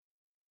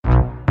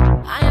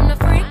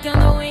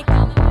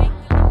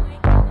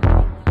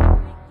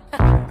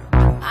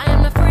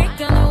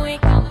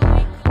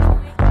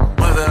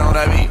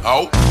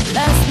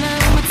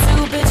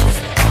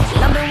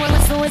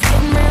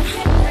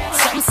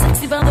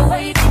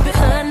way you keep it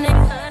honey.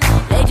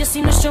 They just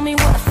seem to show me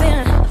what I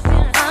feel.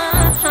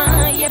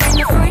 You bring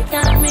the freak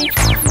out of me.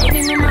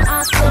 Maybe me my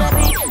eyes could have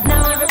be.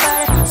 Now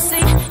everybody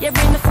see, you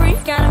bring the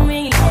freak out of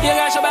me. You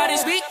got your body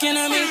speaking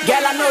to me.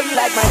 Girl, I know you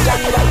like my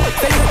jungle.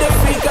 Say you the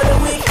freak of the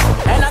week.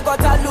 And I got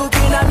her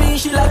looking at me.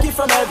 She like it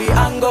from every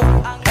angle.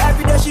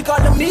 Every day she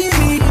callin' me.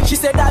 She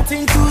said that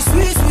thing too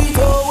sweet, sweet.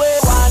 Oh,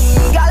 wait, one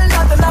girl,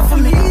 not enough for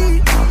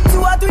me.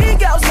 2 or 3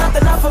 girls, not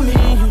enough for me.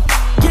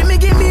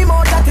 Give me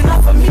more, that's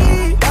enough for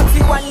me. That's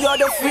the one, you're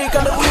the freak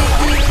of the week.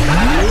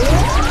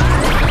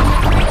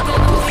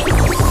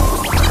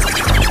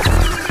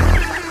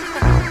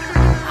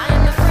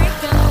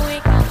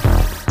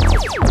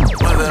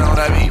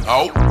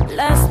 Oh.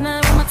 Last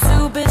night with my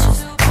 2 bitches.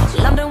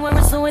 London where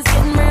it's always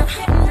getting real.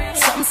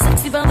 Something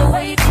sexy about the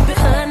way you keep it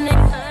honey.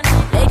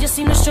 They just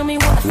seem to show me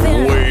what I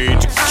feel.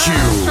 Wait, Q.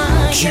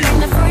 You bring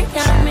the freak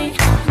out of me.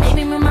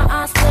 Maybe with my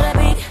eyes to the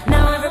beat.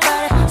 Now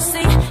everybody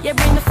see, you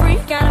bring the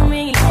freak out of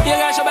me. You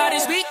got your body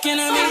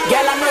speaking to me.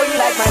 Girl, I know you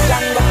like my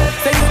jungle.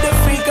 Say you the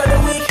freak of the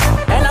week.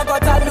 And I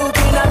got her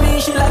looking at me.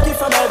 She like it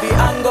from every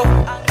angle.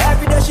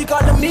 Every day she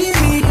callin' me.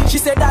 She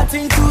said that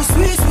thing too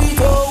sweet,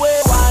 sweet. Oh,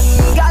 wait, one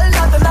girl,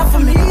 not enough for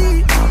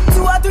me.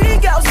 2 or 3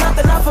 girls, not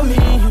enough for me.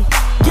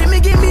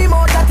 Give me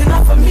more, that's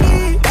enough for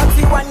me. That's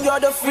the one, you're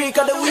the freak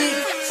of the week.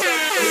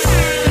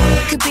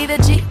 Could be the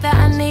G that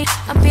I need.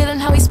 I'm feeling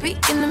how he's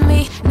speaking to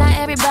me. Not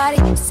everybody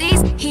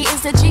sees he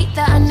is the G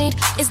that I need.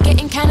 It's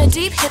getting kinda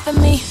deep, hit for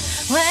me.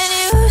 When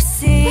you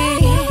see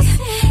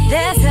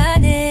there's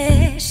an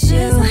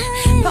issue,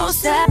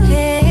 post that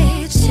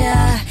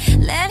picture,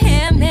 let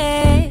him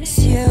miss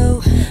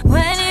you.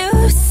 When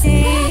you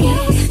see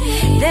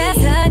there's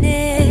an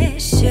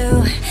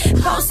issue,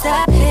 post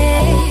that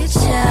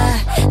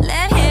picture,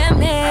 let him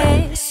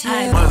miss you.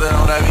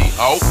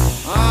 Oh.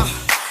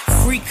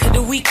 Freak of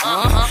the week.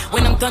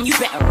 When I'm done, you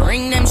better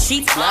ring them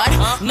sheets, blood.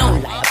 No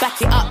lie,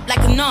 back it up like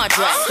a Nard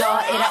dress.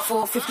 Started at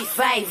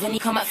 4:55, and he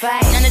come at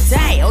 5. And a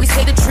day, always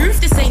say the truth,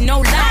 this ain't no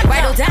lie.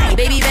 Right or die,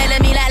 baby, better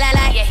me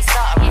like. Yeah, he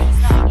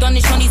started. Done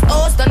this on these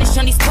O's, done this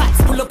on these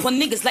spots. Pull up on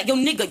niggas like yo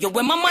nigga, yo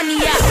where my money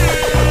at?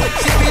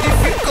 She be the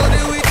freak of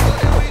the week.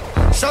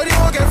 Shawty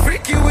won't get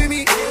freaky with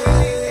me.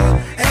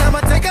 And I'ma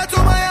take her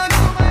to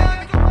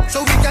Miami,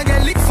 so we can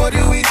get licked for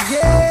the week.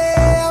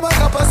 Yeah, I'ma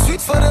cup a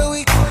sweet for the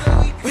week.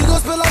 We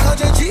gon' spend like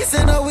 100 G's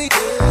in a week.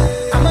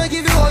 I'ma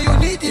give you all you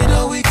need in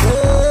a week.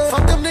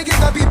 Fuck them niggas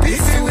that be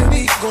beefing with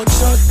me.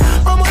 Gunshot,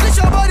 I'ma lift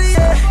your body,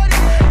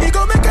 yeah. He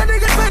gon' make a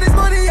nigga spend his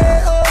money,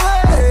 yeah. Oh,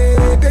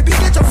 hey, baby,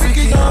 get your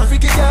freaky on,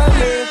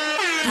 yeah.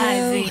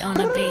 Ivy on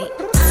the beat.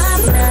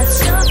 I'm not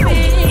your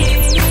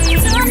freak.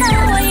 Don't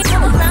know why you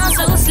come around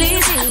so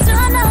sleazy.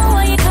 Don't know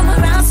why you come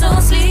around so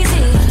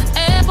sleazy.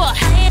 Hey boy, I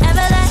ain't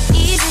ever that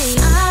easy.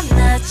 I'm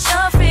not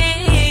your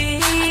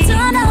freak.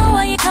 Don't know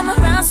why you come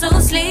around so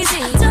sleazy.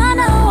 Don't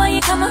know why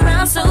you come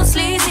around so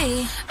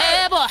sleazy.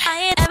 Hey boy,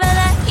 I ain't ever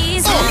that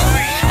easy.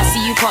 I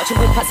see you park your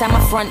whip outside my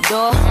front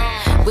door.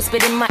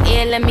 Whispered in my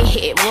ear, let me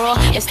hit it raw.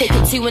 Let's take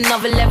it to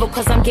another level,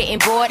 cause I'm getting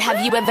bored.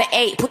 Have you ever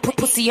ate? Put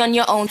pussy on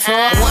your own tour.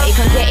 Want it,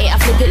 can get it. I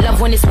flip it, love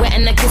when it's wet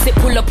and I kiss it.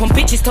 Pull up on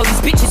bitches, told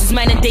these bitches it's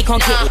mine and they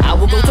can't get it. I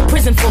will go to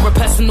prison for a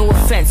personal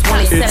offense.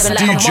 187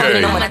 like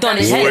DJ I'm on my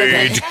Adonis head.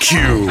 Wade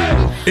Q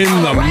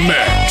in the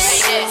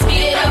mix.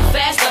 Speed it up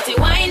fast, start it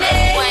whining.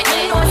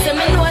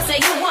 Me know say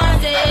you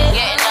want it.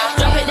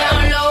 Drop it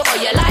down low, or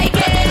you like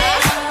it.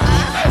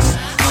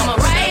 I'ma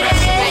ride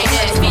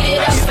it. Speed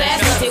it up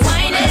fast, start it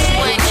whining.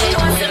 Me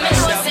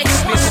know say you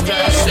want it.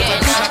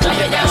 Drop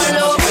it down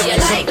low, or you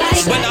like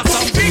it. Well, I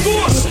some big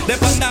holes. They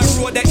on that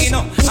road, they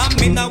I'm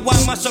in a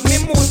one mash up me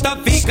motor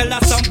vehicle. I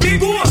some big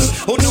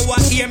holes. Who know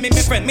what hear me,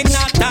 my friend? Me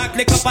not talk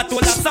like up at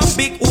all. I some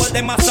big hole.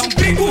 Them are some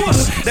big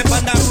holes. They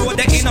on that road,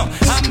 they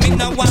I'm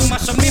in a one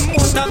mash up me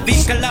motor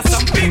vehicle. I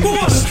some big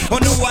holes. Who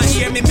know what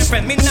hear me, my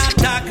friend? Me not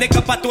talk like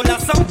up at all. I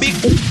some big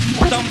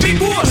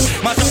holes.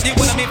 Mash up the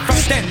whole of me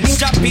front end. Me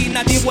drop in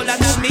at the whole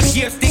and all me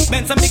gear stick.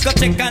 Men some me go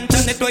check and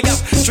turn it way up.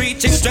 3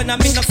 children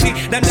and me no see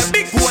them the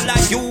big hole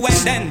like you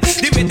and then.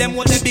 The way them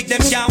hold the big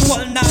them can't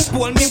hold not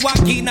pull. Me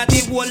walk in at the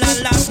whole and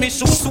last me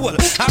shoe soul.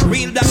 A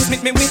real that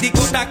smith me with the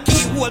gun that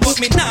key hole. But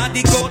me not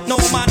the goat no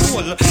man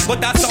hole. But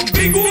that's some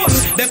big hole.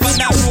 They on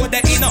that road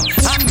they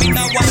I'm in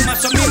a one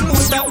mash up me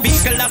motor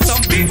vehicle. That's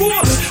some big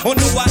hole. Oh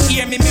no one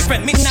hear me, my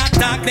friend. Me not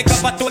talk like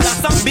up at all.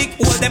 That's some big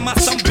hole. Them are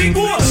some big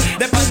hole.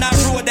 They on that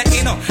road they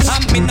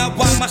I'm in a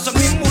one mash up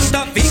me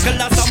motor vehicle.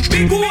 That's some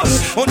big hole.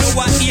 Oh no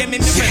one hear me,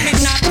 my friend. Me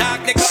not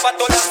talk like up at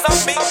all. That's some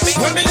big.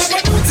 When me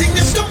never do things,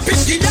 them don't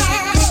pick it up.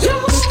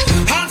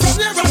 Hands from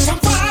there, run from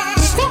far.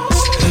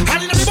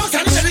 Hand in the bus,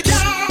 hand in the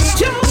car.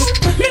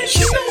 Make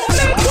you know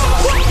that.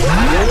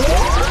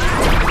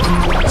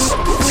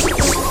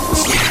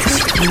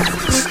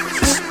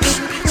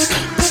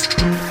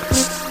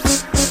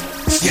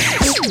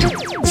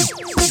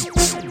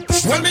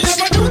 When me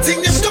never do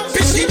things, them don't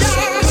pick it up.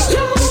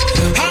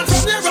 Hands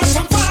from there, run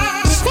from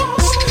far.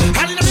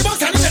 Hand in the bus,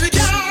 hand in the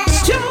car.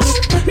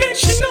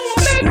 Make you know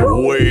that.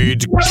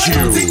 Wade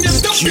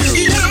Q.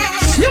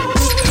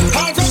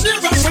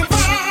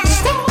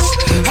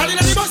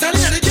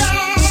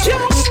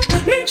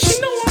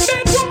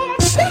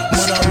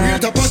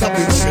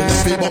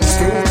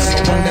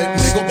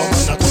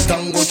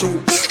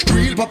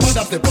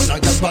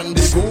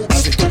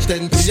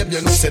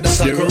 that's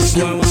a curse.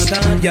 The road boy want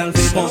that girl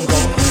fi pump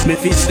up. Me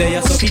fit stay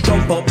so fi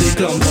jump up the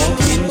clump up.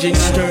 Engine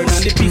a turn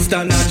and the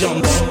piston a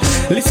jump up.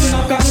 Listen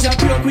up cause your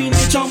pure queen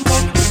fi jump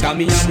up. Cause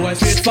me a boy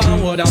straight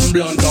forward and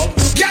blunt up.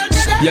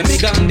 Yeah, me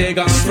gun they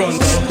gun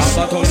front up. Have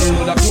a ton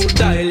load a cool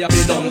dial ya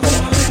fi dump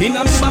up.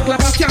 Inna me back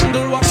like a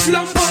candle wax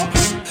slump up.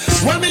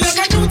 Well, me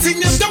never do thing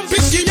you don't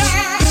pick it up.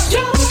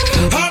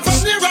 Half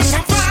from near and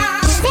from far.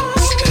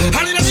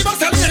 And in the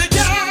bus and in the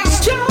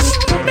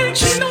car. Make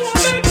she know I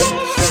make one.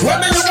 Well,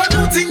 me never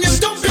do thing you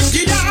don't pick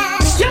it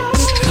up.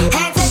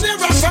 Half from near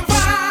and from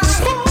far.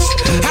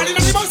 And in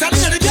the bus and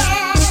in the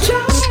car.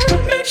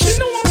 Make she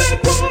know I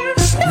make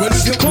one. Well,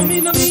 if you come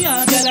in on me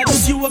yard, girl, I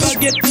guess you ever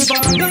get the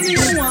bar. Done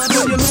you want,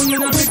 but you know you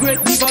not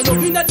regret. If I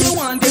loving that you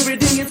want,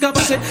 everything is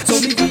capacity.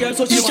 So me dear,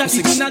 so she chat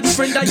it in a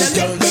different dialect.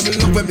 Girl, let me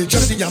love when me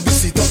journey and we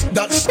sit up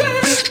that.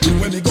 Do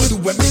when me go, do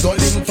when me go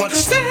link fat.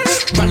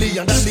 Rally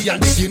and Dandy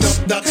and digging up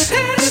that.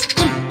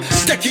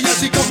 Take it as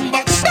she come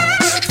back.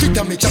 Fit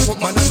and me chop up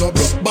man and go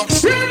broke back.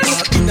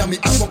 Inna me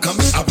amok and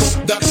me above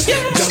that.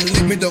 Girl,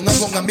 leave me down and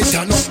go and me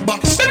turn up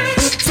back.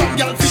 Some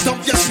girl fit up,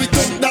 yes we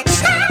done that.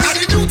 And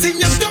the new thing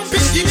you don't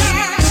pick it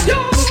up.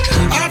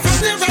 All from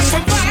there and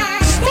from far.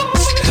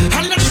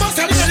 And inna the bus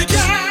and inna the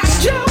car.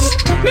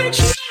 Make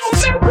she know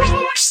I make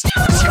one.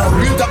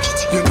 Real that,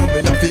 you know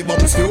me not fi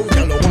bounce through.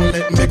 Girl, no one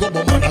let me go,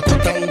 but man I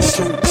cut and go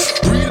through.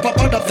 Real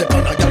papa that step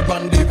on a girl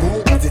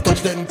rendezvous. As it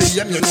touch them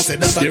PM, you know say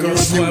that's a the girl.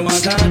 road boy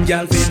want that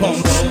girl fi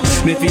pump up.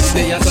 Me fit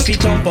stay so fi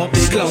jump up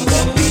the clump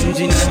up.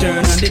 Engine a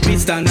turn and the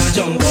piston a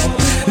jump up.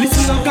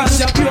 Listen up cause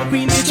your pure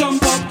queen fi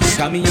jump up.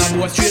 Cause me a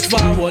boy straight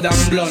forward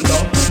and blunt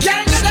up.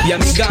 Yeah,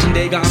 me gun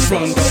they gun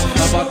front up.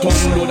 Have a ton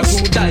load of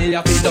food dial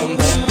ya fi dump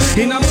up.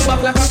 Inna me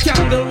back like a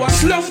candle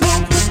wax lump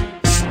up.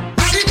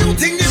 And the new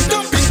thing is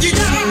don't pick it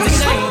up.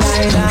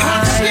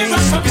 Half from there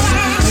and from far.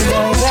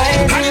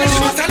 And inna the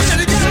bus and inna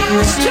the car.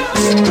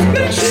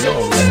 Make she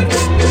know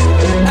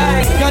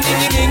Ay, yo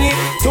dingy dingy,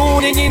 too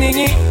dingy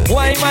dingy.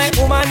 Why my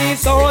woman is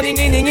so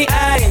dingy dingy?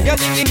 Ay, yo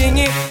dingy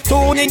dingy,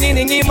 too dingy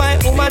dingy. My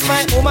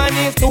woman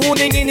is too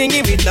dingy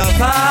dingy with the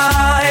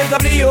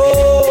 5W.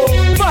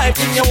 5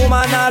 thing your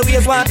woman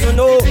always want to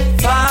know.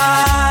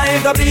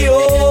 5W.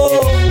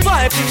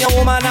 5 thing your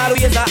woman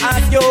always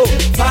ask you.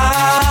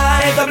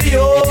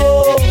 5W.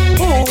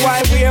 Who,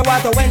 why, where,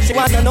 what, when she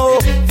want to know.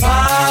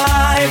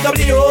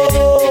 5W.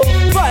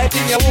 5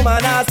 thing your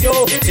woman ask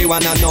you. She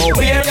wanna know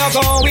where you're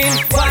going,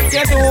 what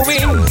you're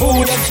doing, who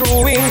you're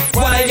screwing,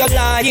 why you're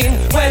lying.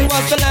 When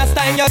was the last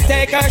time you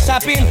take her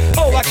shopping?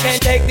 Oh, I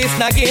can't take this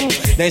nagging.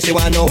 Then she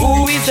wanna know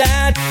who is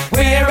that,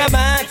 where I'm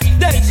at.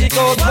 Then she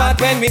goes, what,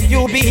 when will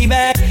you be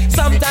back?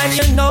 Sometimes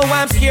you know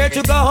I'm scared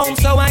to go home,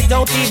 so I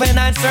don't even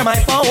answer my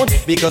phone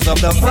because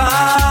of the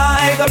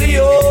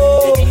 5W.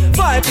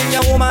 5 thing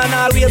your woman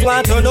always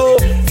want to know.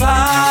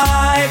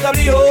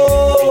 5W.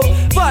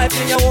 5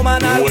 thing your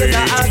woman always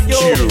ask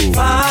you.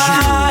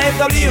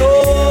 5W.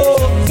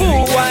 Who,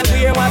 what,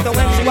 where, what,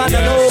 when she want to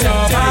know.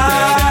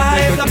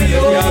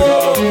 5W.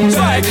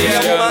 5 thing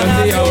your woman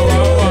ask you.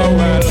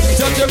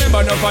 Just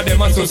remember, enough of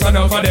them a sus,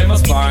 enough of them a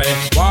spy.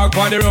 Walk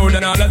on the road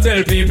and all I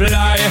tell people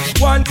lie.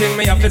 One thing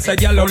me have to say,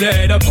 girl, only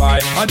head up high.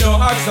 I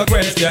don't ask a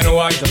question,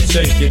 why just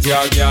shake it,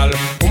 yeah, girl.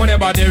 Woman, your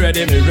body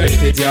ready, me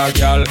rate it, yeah,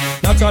 girl.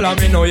 Not all of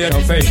me know you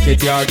don't fake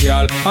it, yeah,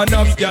 girl.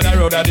 Enough girl, I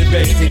road a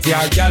debate it,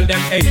 yeah, girl.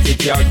 Them hate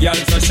it, yeah, girl,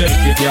 so shake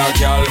it, yeah,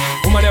 girl.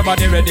 Woman, your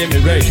body ready, me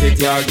rate it,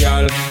 yeah,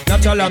 girl.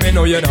 Not all of me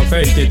know you don't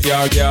fake it,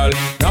 yeah, girl.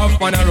 Enough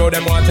man a road,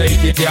 them want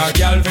take it, yeah,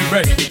 girl. We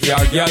break it,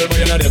 yeah, girl. But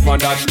you know they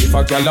find that if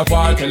a girl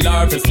apart, tell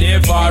her to stay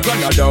far. Run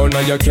her down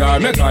on your car,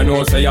 make her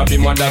know say you be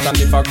one that. And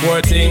if a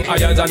poor thing,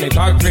 higher than the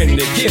cock in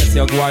the case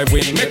you go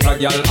win. Make a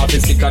girl happy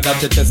sicker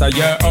that you test a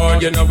year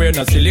old. You know we're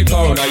not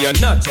silicone, or you're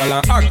natural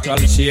and actual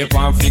shape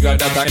and figure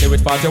that I do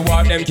with part you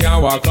walk, them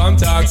can't walk, come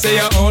talk. Say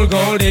you're all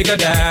gold digger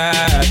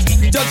that.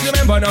 Just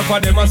remember, enough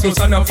of them a sus,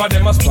 enough of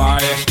them a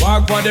spy.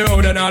 Walk on the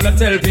road and all I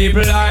tell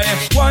people lie.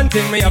 One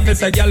thing me have to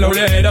say, girl,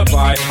 only head up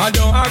high. I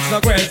don't ask no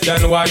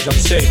question, why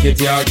just shake it,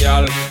 yeah,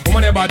 girl.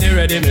 Woman, your body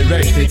ready, me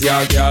rate it,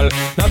 yeah, girl.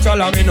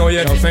 Natural and me know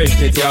you don't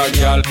fake it, yeah,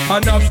 girl.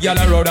 Enough girl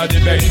a road a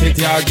debate it,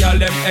 yeah, girl.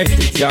 Them hate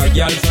it, yeah,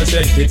 girl. So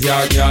shake it,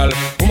 yeah, girl.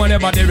 Woman, your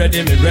body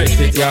ready, me rate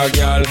it, yeah,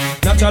 girl.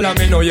 Natural and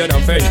me know you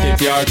don't fake it,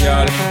 yeah,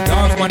 girl.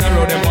 Enough man a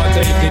road, them want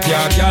take it,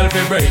 yeah, girl.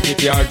 We break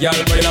it, yeah, girl,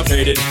 but you not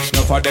fade it.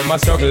 Enough of them a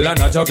struggle and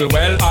a juggle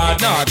well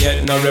hard. Nah,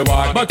 get no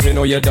reward, but we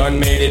know you done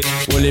made it.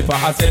 Only for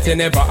asset you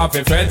never have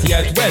a friend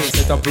yet. Well,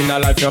 set up in a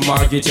life, your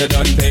mortgage you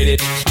done paid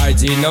it.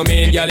 IG no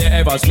mean, girl, you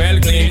ever smell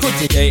clean.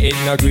 Could you take it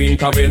no green,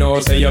 cause we know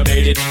say you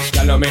paid it.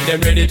 Girl, no make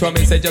them ready to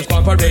me, say just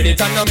come parade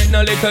it. And no make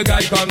no little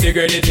guy come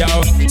degrade it, yo.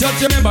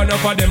 Just remember,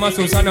 enough of them a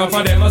sus, enough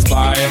of them a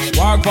spy.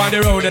 Walk on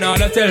the road and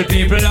all I tell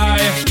people lie.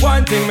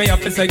 One thing me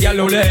have to say,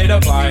 girl, only head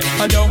up high.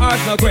 And don't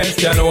ask no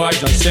question, why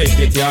just shake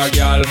it, yeah,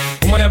 girl.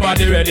 Woman, your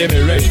body ready,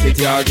 me rate it,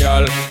 yeah,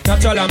 girl.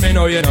 Natural and me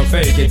know you don't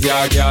fake it,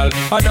 yeah, girl.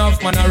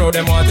 Enough man a road,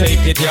 them want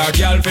take it, yeah,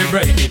 girl. We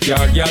break it,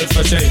 yeah, girl,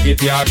 so shake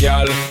it, yeah,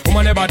 girl.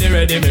 Woman, your body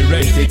ready, me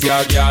rate it,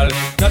 yeah, girl.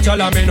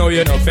 Natural and me know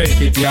you don't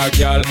fake it, yeah,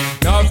 girl.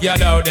 Enough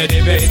girl out there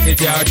debate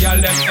it, yeah,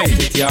 girl. Them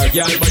hate it, car,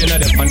 girl, but you know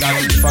them on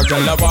that. If a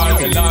girl a bar,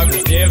 tell her to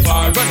stay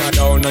far. Run her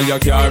down on your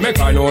car, make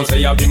her know say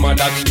you be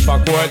mad at. If a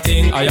poor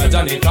thing, I a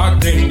Johnny talk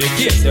bring the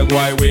case, you go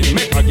I win.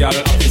 Make a girl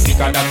happy sick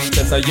of that.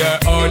 Since a year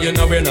old, you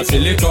know we're not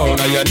silicone.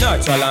 Or you're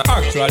natural and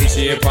actual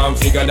shape and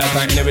figure that.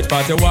 I never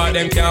part of what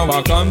them can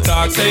walk, come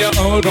talk. Say you're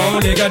old, go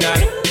nigga that.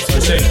 So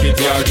shake it,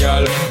 your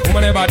girl.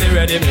 Woman, everybody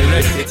ready, me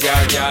rest it,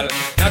 your girl.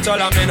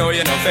 Natural and me know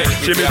you know fake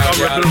it, your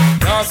girl.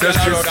 Now say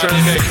she road and me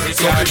fake it,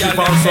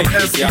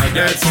 your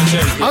girl.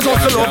 As of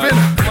the loving,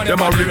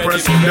 them are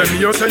repressed. Them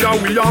here say yeah,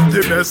 we have the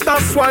best.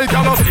 That's why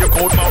y'all stay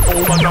out my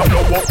home and I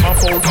blow up my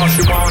phone. Cause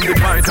she want the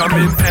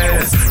vitamin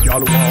S.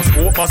 Y'all want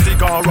smoke my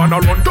cigar and I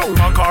run down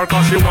my car.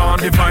 Cause she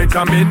want the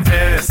vitamin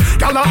S.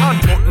 Y'all a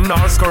unbutton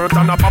her skirt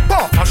and a pop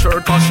off my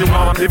shirt. Cause she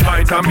want the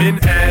vitamin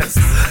S.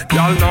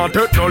 Y'all not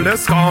hurt no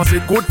less. Cause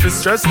it good to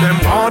stress them.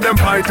 Want them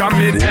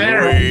vitamin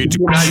S.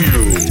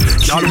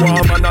 Y'all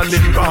want man and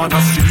live on the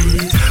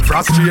street.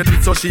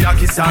 Frustrated so she a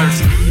kiss her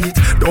teeth.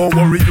 Don't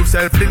worry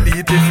yourself,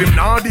 delete. If him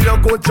not there,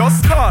 go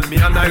just call me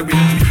and I will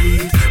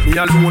tweet. Me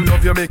alone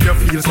love you, make you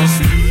feel so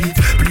sweet.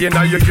 Play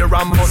now your ear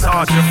and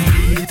massage your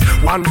feet.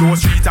 One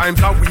dose 3 times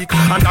a week,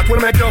 and that will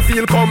make you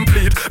feel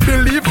complete.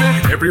 Believe me,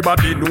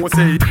 everybody knows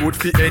say it good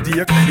for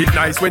headache. It's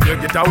nice when you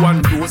get a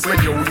one dose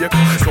when you wake.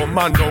 Some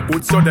man no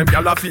good, so them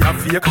gyal a fake.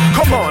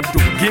 Come on,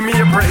 dude, give me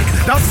a break.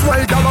 That's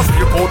why gyal a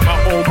skip out my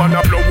home and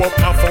I blow up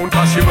my phone.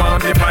 Cause she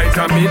want the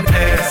vitamin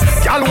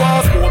S. Gyal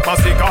want smoke my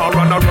cigar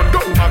and I run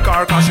down my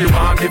car. Cause she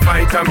want the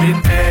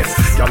vitamin S.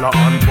 Gyal a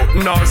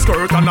unbutton her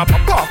skirt and I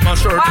pop off my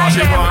shirt. Cause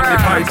she want the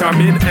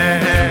vitamin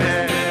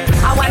S.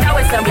 I wonder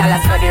where some gyal a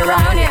study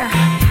round here.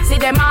 See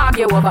them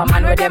argue over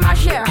man where them a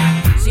share.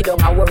 See don't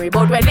a worry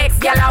about when next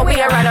gyal a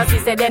wear. And us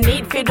say they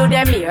need fi do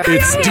them here.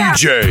 It's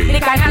DJ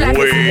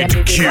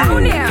Wade Q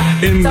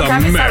in the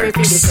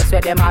mix.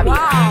 Where them a be.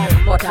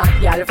 But a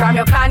gyal from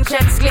your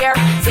conscience clear.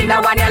 See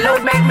now when you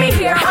load make me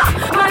hear.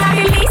 Man a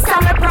the least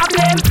of my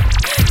problem.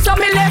 So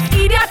me left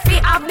idiot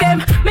fi have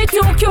them. Me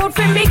too cute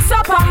fi mix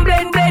up and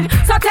blend.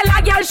 So tell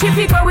a girl she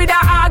fi go with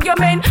her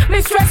argument.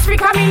 Me stress free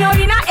cause me know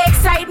in a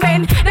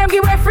excitement. Them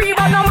give way free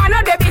but no man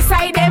no dey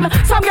beside them.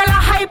 Some girl a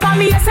hype on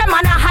me, yes a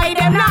man a hide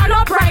them. Nah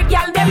no pride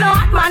girl, them no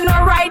hot man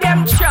no ride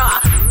them. Sure.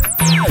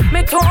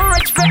 Me too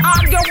rich fi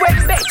argue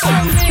with bitch.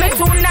 Me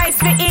too nice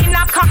fi in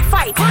a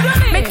cockfight.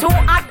 Me too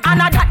hot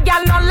and a that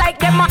girl no like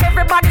them.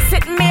 Everybody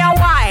sit me a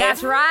while.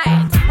 That's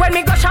right. When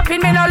me go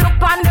shopping, me no look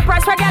on the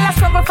price. For girl a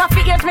struggle for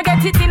 4 years, me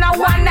get it in a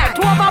one night.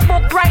 To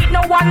overbook right,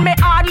 no one me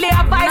hardly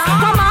advise. No.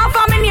 Come on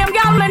for me name,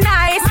 girl, me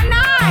nice.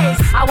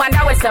 I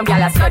wonder where some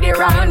girl a study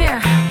round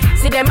here.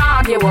 See them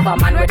argue over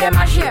man with them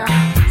a share.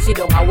 See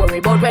don't a worry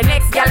about when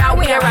next girl a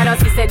wear. And us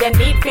say they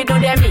need fi do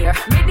them here.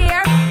 Me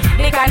dear,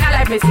 the kind of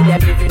life me see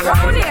them living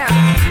round here.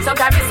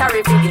 Sometimes me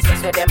sorry for this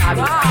just for them have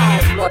it.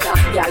 But a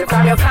girl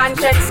from your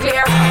conscience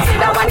clear. See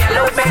that one you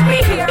love make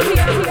me hear.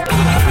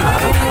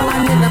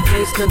 Anyone in the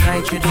place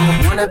tonight you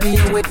don't wanna be a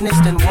witness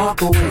then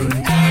walk away.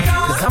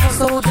 Cause I'm a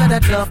soldier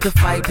that love to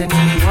fight. And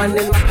anyone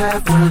in my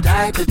path will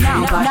die today.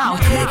 Now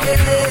hear this.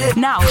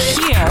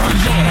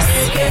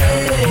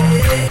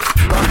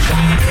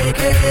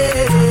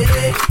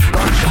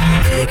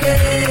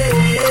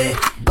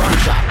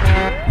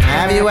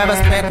 Have you ever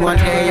spent one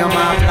day on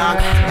my block?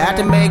 Had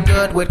to make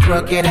good with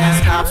crooked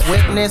ass cops.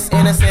 Witness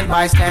innocent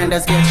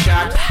bystanders get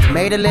shot.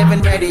 Made a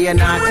living ready or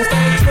not.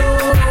 Stay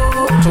true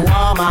to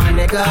all my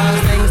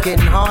niggas. Things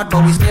getting hard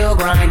but we still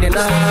grinding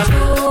up.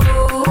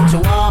 To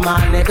all my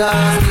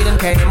niggas, we done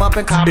came up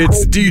and cop.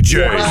 It's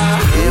DJ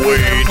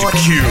Wade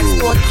Q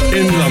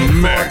in the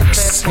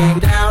mix. Came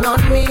down on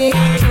me,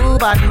 true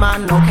bad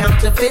man, no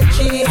counterfeit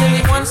cheese.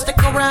 Anyone stick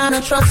around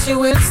and trust you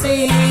will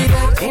see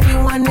that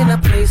anyone in a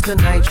place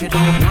tonight you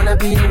don't wanna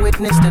be a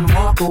witness then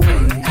walk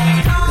away.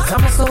 Cause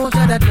I'm a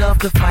soldier that love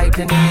to fight.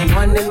 And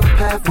anyone in my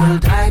path will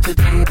die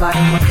today by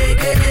my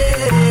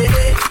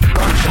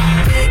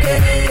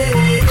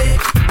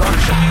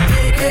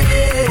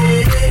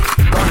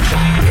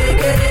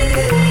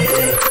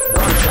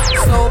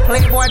So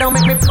playboy, don't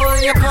make me pull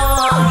your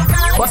car.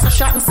 Bust a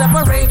shot and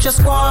separate your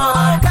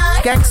squad.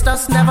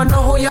 Gangsters never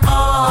know who you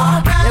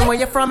are. And where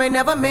you're from ain't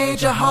never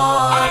made your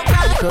heart.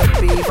 You could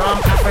be from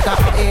Africa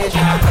or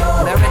Asia,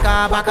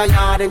 America,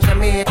 backyard in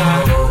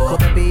Jamaica.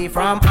 Could be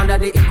from under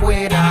the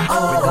equator.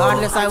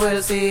 Regardless, I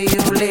will see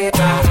you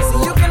later.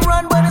 See, you can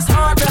run, but it's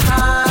hard to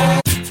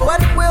hide.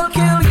 But it will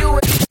kill you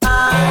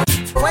inside.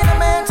 Wait a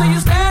man till you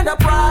stand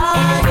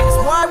upright. That's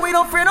why we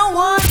don't fear no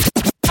one.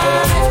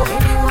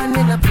 Anyone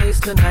in a place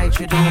tonight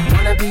you don't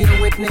wanna be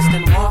a witness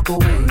then walk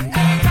away.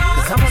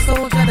 Cause I'm a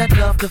soldier that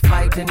love to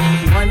fight. And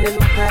anyone in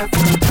my path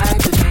will die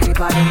today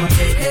by my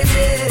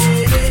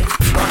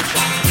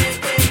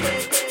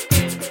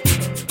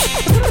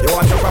You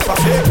want to pop a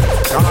pick?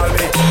 Call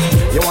me.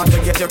 You want to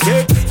get your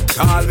kicks?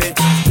 Call me.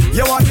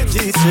 You want your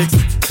G6?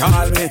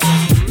 Call me.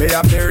 May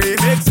have the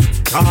remix?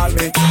 Call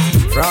me.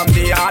 From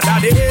the other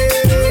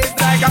days,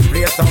 like I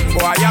play some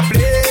boy I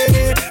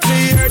play. Me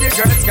hear the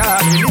girls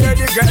call me, hear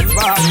the girls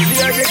call me,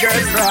 hear the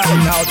girls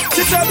crying out.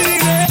 It's a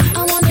baby. I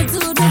wanna do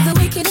the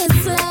wickedest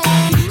slay.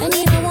 I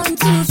need a 1,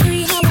 2,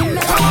 3, how we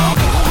make.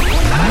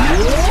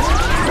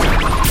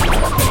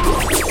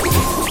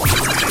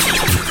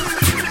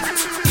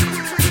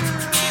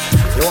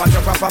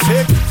 your proper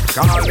fix?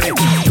 Call me.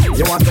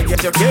 You want to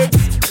get your kicks?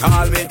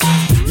 Call me.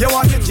 You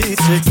want your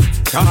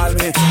G6? Call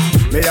me.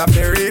 May have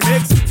the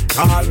remix?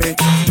 Call me.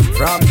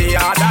 From the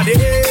other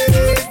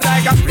days,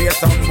 like I play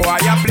some boy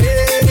I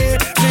play.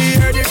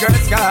 Hear the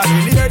girls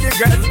calling, hear the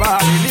girls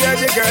bawling, hear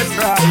the girls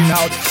crying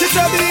out. She's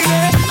a big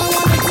man. I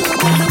wanna do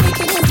what the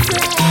wicked and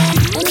slam.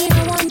 I need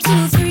a 1,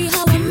 2, 3,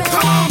 how a man.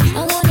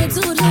 I wanna do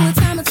it who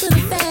time it to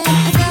the fan.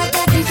 I got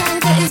back in time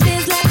for his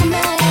biz like a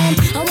man.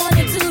 I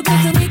wanna do what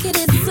the wicked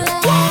and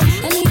slam.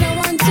 I need a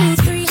 1, 2,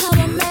 3, how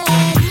a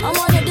man. I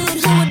wanna do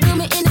it who would do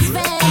me in his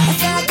van. I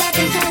got back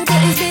in time for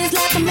his biz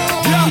like a man.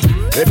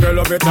 If you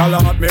love it,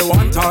 alert me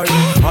one time.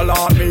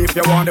 Alert me if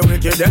you want the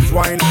wickedest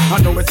wine.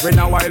 I know it's been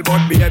a while,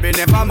 but baby,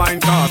 never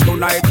mind. Cause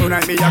tonight,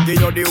 me, I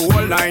give you the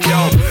whole line,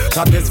 yo.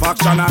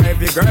 Satisfaction a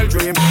every girl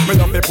dream. Me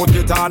love to put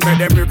it on, make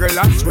them wiggle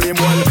and scream.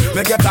 Well,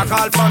 me get a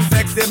call from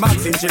sexy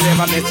Maxine. She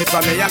never miss it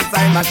from me and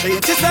time machine.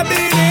 She's a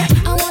beanie.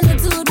 I wanna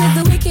do it with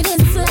the wicked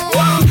and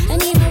slam.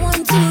 I need a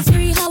 1, 2,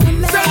 3, how a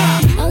man.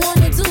 I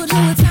wanna do it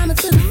who time it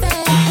to the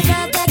fan. I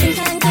got back in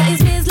time for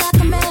his biz like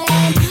a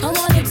man. I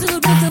wanna do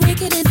it with the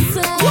wicked and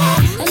slam.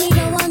 I need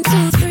a 1,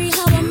 2, 3,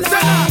 how a man.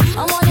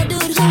 I wanna do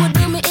it who would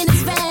do me in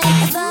his van.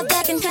 I got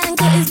back in time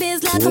for his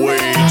biz like a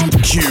man.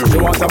 She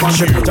want a man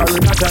to put her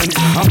in a tent.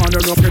 A man who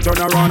look it turn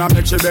around and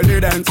make she belly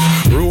dance.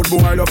 Rude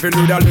boy loving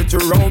with a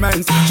little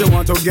romance. She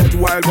want to get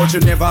wild but she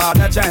never had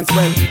a chance.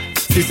 Well,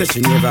 she said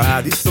she never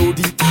had it so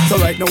deep. So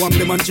right now I'm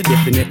the man she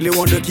definitely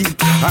want to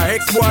keep. Her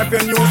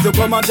ex-boyfriend used to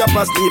come and drop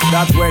her sleep.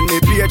 That's when me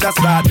pay just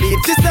start beat.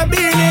 Sister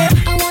Beanie.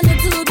 I wanna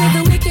do it with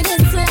the wicked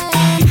and slam.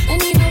 I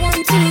need a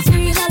 1, 2,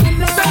 3, how a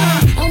man.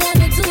 I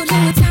wanna do it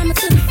who time it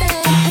to the fan.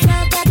 I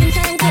got back in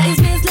time for his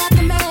biz like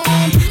a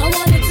man. I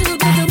wanna do it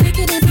with the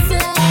wicked and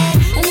slam.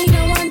 I need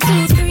a 1,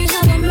 2, 3,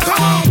 how a man.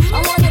 I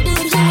wanna do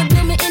it who would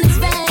do me in his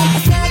van. I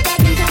got back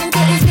in time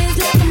for his biz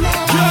like a man.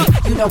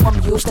 You know I'm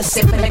used to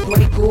sipping a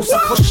Grey Goose. I'm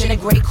pushing a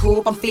Grey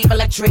Coupe. I'm feeble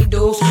like Trey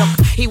Deuce.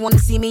 Look, he wanna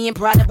see me in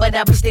Prada, but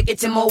I be sticking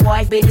to my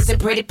wife, babies and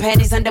pretty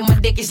panties under my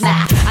dick. Is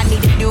nah, I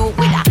need a new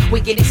with a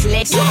wicked and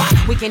slick. So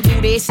we can do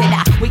this and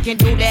we can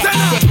do that. He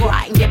said,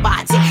 grind your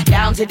body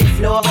down to the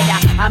floor, but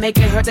I make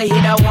it hurt to hit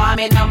a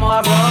woman. I'm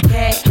more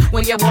okay.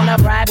 When you wanna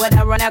ride, when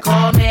I run, I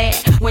call me.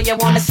 When you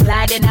wanna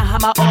slide in a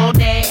hammer all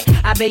day,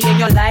 I be in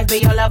your life, be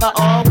your lover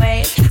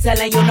always.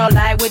 Telling you no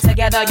lie, we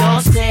together,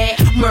 you'll stay.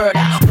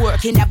 Murder,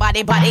 working that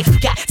body,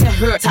 got to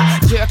hurt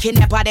her. Jerking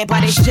that body,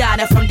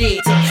 shiner from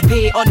DT.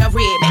 Pay on the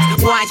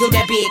remix, wine to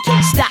the beat,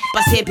 can't stop,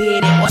 I say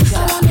beat it, what's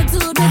up? I wanna do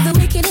it with the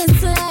wicked and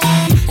slam.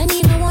 I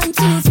need a 1,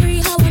 2,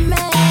 3, how a man.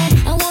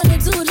 I wanna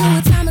do it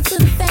who time it to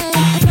the fan.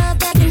 I got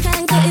back in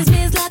time for his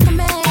biz like a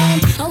man.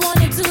 I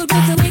wanna do it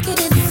with the wicked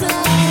and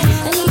slam.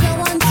 I need a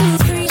 1, 2,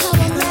 3, how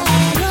a man.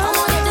 I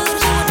wanna do it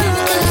who would do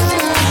me in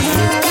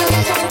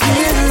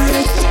his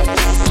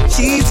van.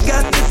 She's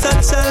got the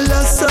touch I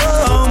love so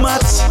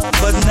much,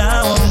 but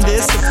now I'm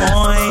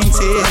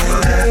disappointed.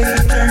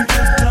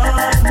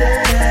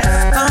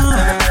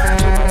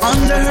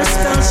 Under her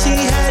spell she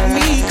had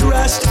me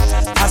crushed.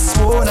 I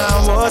swore I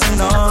was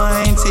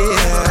anointed.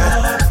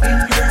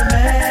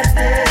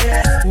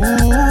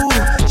 Ooh,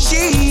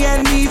 she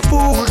had me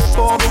fooled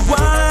for a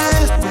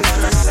while,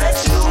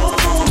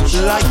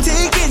 like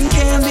taking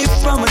candy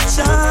from a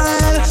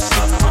child.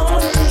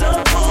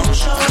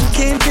 I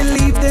can't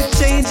believe the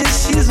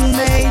changes she's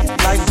made,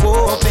 like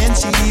warp and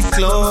cheap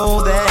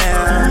clothing.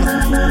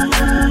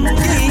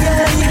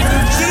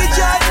 She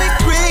drives me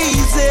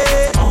crazy,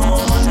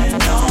 on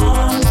and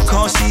on,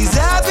 cause she's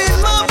having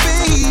my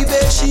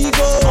baby. She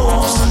goes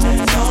on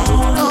and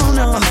on, oh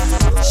no.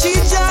 She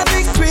drives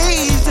me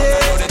crazy,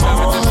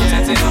 on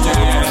and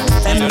on,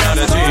 and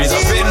another trees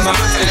up in my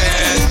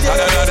head,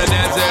 another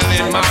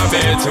dancing in my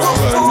bed to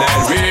run that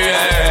real.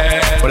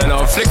 But I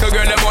know flicker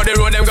girl, them on the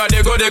road, them got the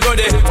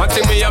goody. One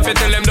thing me have to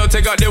tell them, don't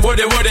take out the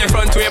woody.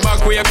 Front way, back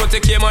way, cut the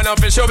came on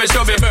off and show me.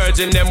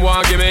 Virgin, them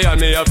want give me, and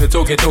me have to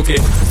took it.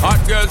 Hot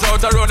girls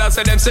out the road, I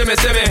say them see me.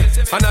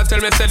 And I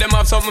tell me, say them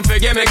have something for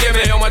give me.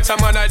 How much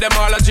time I night, them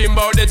all a dream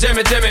about the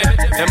Jimmy.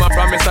 Them a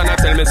promise, and I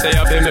tell me, say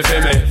you feel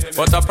me.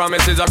 But a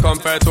promise is a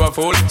compared to a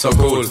fool, so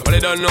cool. But they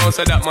don't know,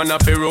 say that man a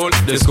fi rule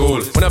the school.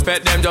 When I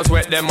pet them, just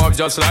wet them up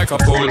just like a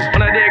pool.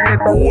 When I dig it,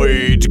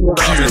 wait,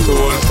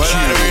 cool. But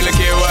I don't really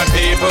care what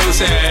people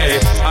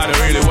say. I don't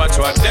really watch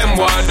what them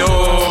want do.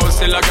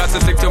 Still I got to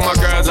stick to my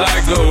girls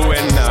like glue.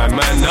 And I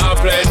might not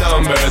play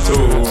number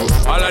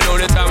 2. All I know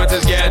the time it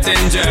is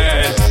getting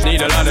jet.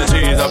 Need a lot of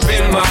G's up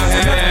in my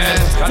head.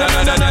 And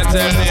another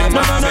dancing in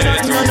my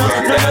bed to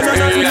work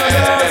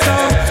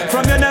that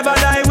from you never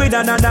lie with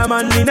another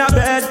man in a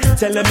bed.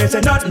 Tell them it's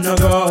a nothing no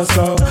go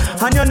so.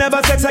 And you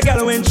never sex a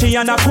girl when she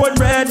on a cold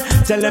red.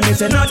 Tell them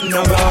it's a nothing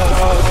no go.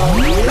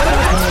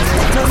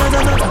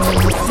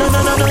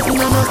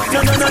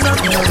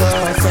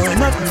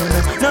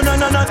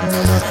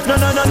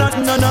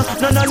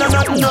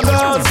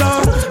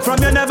 From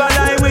you never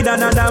lie with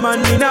another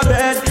man in a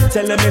bed.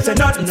 Tell them it's a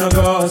nothing no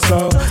go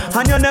so.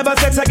 And you never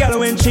sex a girl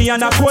when she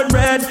on a cold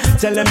red.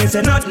 Tell them it's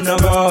a nothing no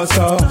go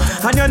so.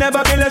 And you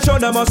never build a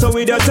shoulder muscle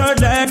with your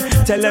third leg.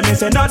 Tell them her me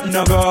say nothing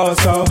no go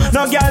so.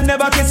 No girl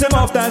never kiss him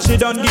after she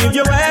don't give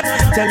you head.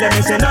 Tell her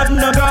me say nothing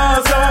no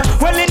go so.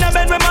 Well in a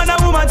bed with man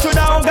and woman should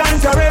have gun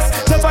caress.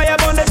 So fire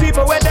burn the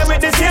people where they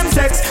with the same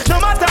sex. No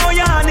matter how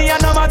you honey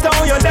and no matter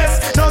how you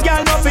less. No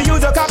girl not for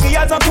use a cocky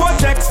as a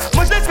cortex.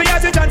 Much less for you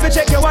to try to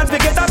check your one to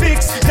get a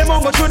fix. Them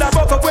won't go through the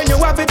buck up when you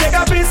have to take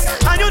a piss.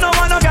 And you know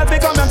want no girl to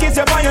come and kiss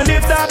you on your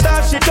lips. After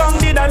she tongue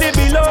did a live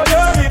below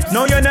your hips.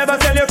 No you never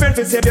tell your friend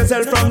to save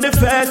yourself from the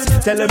feds.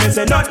 Tell her me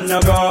say nothing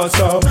no go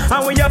so.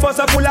 And when your bus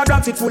a full of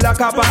grams it full of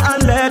copper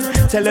and lead.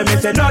 Tell her me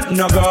say nothing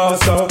no go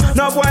so.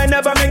 No boy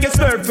never make you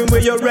slurp from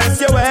where you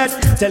rest your head.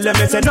 Tell them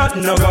me say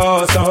nothing no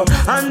go so.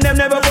 And them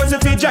never force you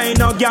to join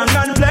no gang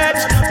and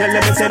pledge. Tell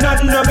them me say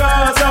nothing no go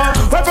so.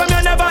 Where from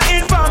you never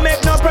inform,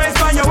 make no price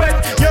for your wet.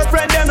 Your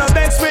friend them no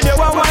vex with you,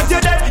 one want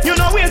you dead. You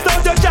know waste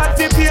out your chat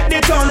to paint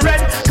the town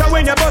red. Cause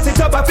when you bust it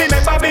up I feel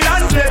make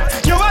Babylon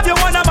flip. You have your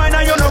one of mine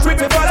and you no quick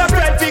before the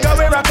bread. Figure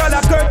where I call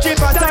a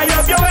kerchief and tie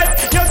up your head.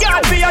 You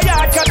can't be a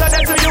yard cause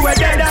that's who you were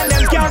dead. And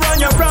them can't run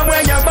you from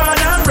where you're born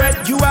and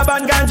bred. You have a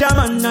ganja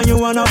man and you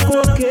wanna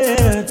cook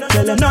it.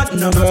 Tell them nothing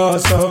no go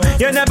so.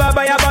 You never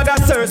buy a bag of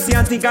Cersei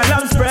and think a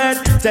lamb spread.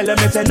 Tell them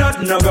it's a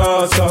nothing no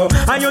go so.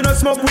 And you no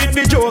smoke with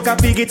the joke and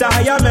pig it a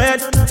higher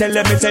med. Tell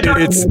them it's a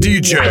It's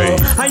DJ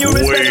and you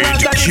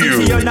respect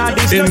Q in the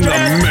mix. Tell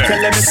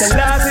them it's a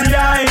last year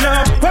I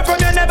know. Where from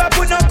you never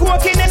put no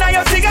coke in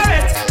your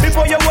cigarette.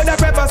 Before you would have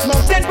pepper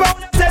smoke 10 pounds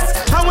less.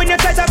 And when you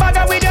touch a bag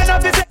of weed you know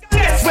it's a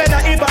less.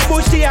 Whether if a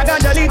bush tea a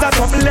ganja leaves or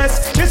something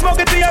less. You smoke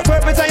it to your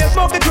purpose and you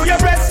smoke it through your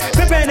breast.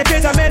 To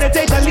penetrate and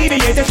meditate and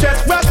alleviate the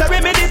stress. Rasta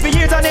remedy for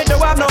years and it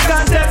don't have no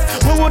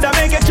contest. Who would have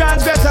make it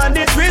transgress and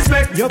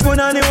disrespect? You put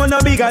on the one no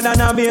bigger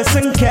than a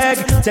basin keg.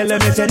 Tell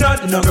them it's a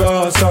nothing no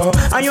go so.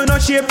 And you no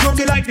shape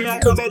crooked like the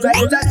alphabet of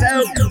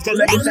yourself. Tell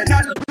them it's a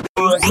nothing no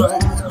go so.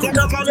 You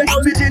don't call it no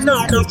pigeon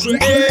no tree.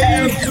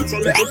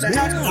 Tell them it's a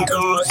nothing no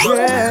go so.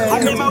 I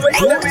never wait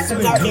for them it's a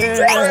nothing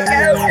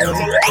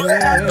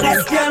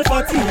This girl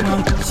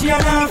Fatima, she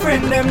and her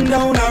friend them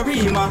down a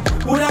Rima.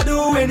 Woulda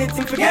do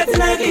anything for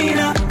getting a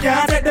cleaner.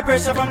 Can't take the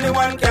pressure from the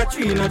one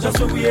Katrina. Just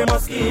to wear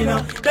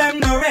Moschino, them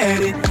no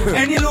ready.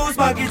 Any loose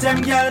baggage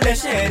them girl they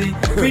shady.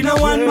 We no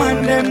one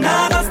man them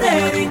not a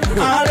steady.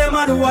 All them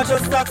a do watch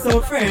us stack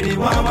so Freddy.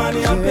 One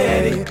money and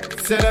petty.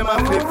 Say them a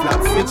flip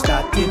flop switch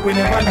that thing we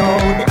never know.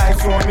 The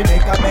ice round me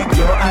neck and make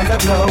your eyes a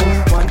glow.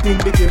 One thing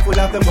be careful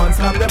of them one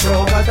slam them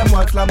bro. Cause them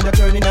one slam they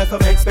turning out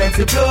some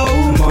expensive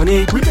flow.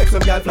 Money we make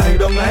some girl fly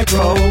down like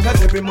row.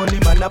 Cause every money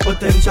man a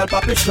potential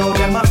papi show.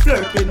 Them a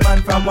flirting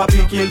man from what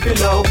we kill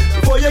below.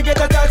 Before you get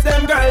a touch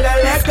them girl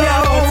let's go.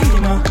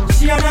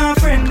 She and her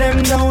friend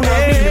them down a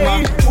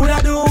Rima.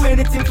 Woulda do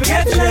anything for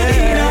get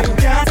Lena.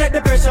 Can't take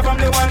the pressure from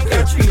the one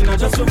Katrina.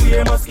 Just to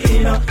wear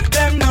Moschino,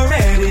 them no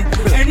ready.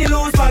 Any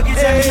loose baggage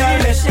them girl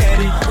they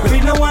shady. We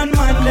no one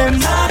man them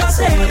not a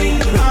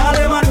steady. All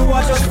them a do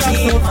watch us back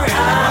so friendly.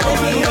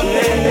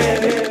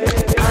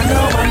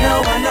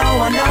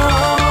 I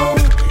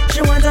know.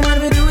 She want a man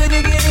to do it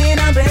again in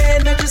a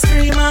bed. Make you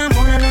scream and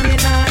moan and run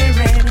it out the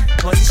red.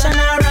 Position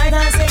her right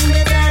and sing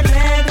the third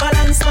leg.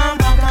 Balance my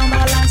back and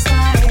balance my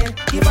head.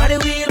 Give her the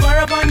wheel, bar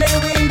up on the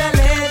window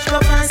ledge.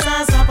 Drop and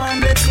stance up on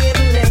the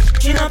table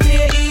edge. She not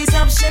play ease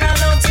up, she not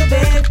love to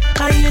bed.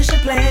 How you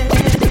should play.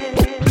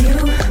 You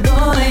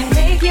boy,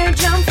 make you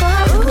jump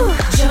for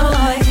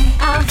joy.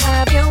 I'll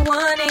have you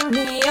wanting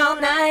me all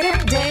night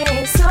and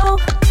day. So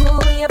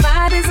cool, your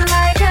body's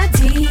like a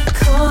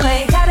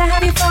decoy. Gotta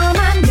have you for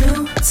my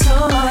new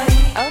toy.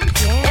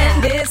 Okay.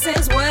 And this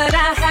is what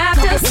I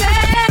have to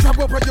say. Come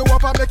up when you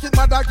up and make it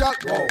mad a girl.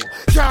 Whoa.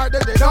 Car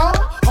they know,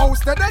 house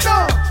they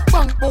know.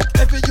 Bank book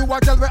every you a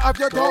girl where have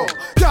your go.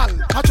 Girl,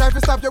 I try to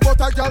stop you but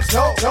a girl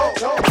slow.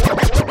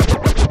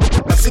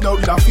 I see now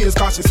in her face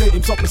cause she say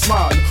him something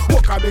small.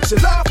 Walk and make she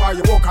laugh or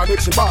you walk and make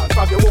she ball.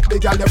 From you walk the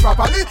girl them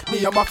properly,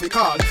 me and Maffy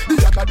call.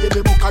 The other day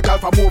me book a girl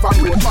from over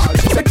road mall.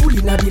 She said pull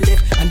inna the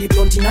left and the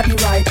blunt inna the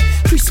right.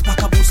 Chris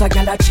back a boost a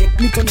girl a check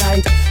me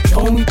tonight.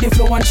 Down with the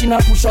flow and she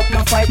not push up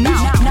no fight. Now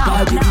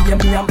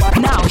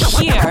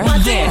hear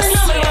this.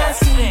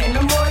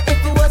 No more if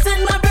it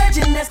wasn't my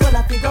virgin, that's what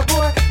I pick up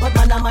for. But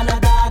man, I'm a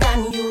dog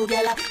and you,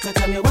 girl. So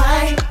tell me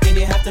why did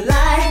you have to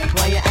lie?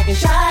 Why you acting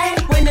shy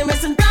when they're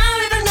messing down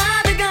with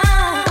another guy?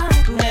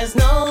 There's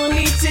no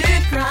need to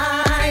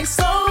cry,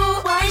 so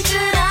why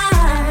should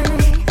I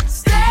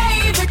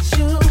stay with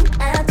you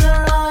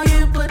after all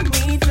you put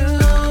me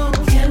through?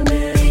 Can't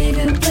believe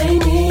you play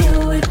me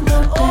with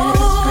my best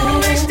friend.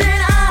 Wish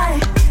that I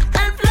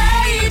had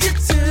played you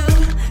too.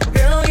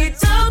 Girl, you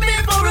took me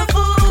for a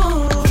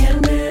fool.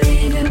 Can't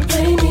believe you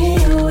play me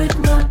with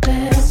my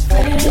best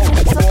friend.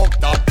 Walk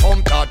that,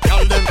 pump that,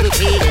 tell them to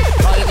feel it.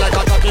 Ride like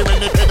a cocky when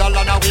they pedal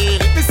on a wheel.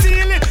 The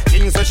ceiling,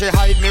 things that she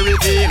hide me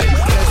reveal it.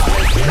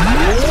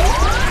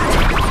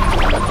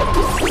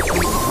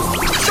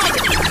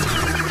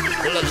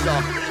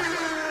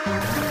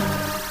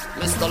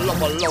 Mr.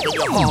 Lover, love in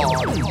your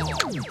heart.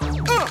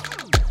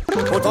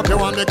 Put up your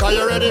one because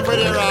you're ready for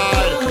the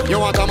ride. You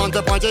want a man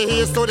to point your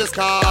heels to the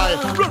sky.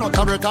 Run out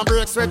and break and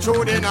break straight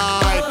through the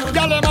night.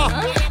 Y'all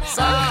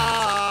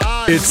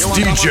side. It's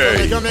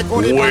DJ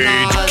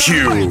Wade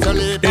Q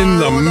in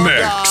the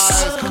mix.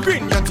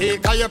 Bring your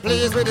teeth, are you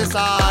pleased with the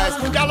size?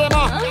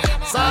 Galima,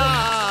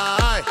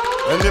 size.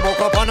 When they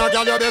woke up on a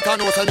gal, you better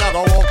know say you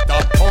go walk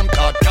that, pump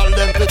that. Gal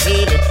them to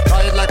feel it.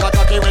 Ride like a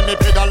jockey when me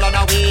pedal on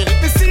a wheel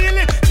it. Me seal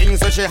it. Things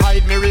where she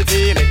hide, me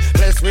reveal it.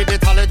 Blessed with the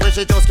talent where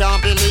she just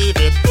can't believe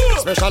it.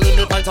 Especially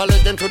me fight to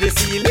let them to the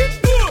ceiling.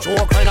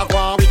 Joke kind of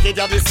go wicked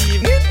ya this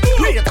evening.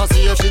 Wait to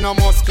see if she no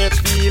must catch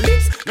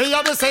feelings. Me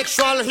have the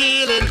sexual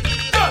healing.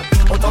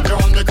 Put up your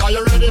hand because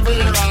you're ready for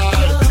your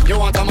ride. You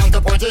want a man to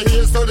point your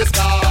heels to the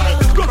sky.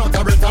 Run out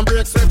the breath and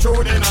break straight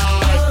through the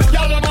night.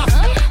 Y'all them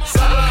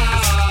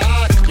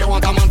side. You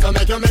want a man to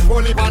make you make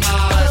holy pan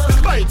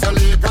eyes. Bite your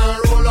lip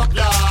and roll up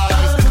your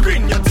eyes.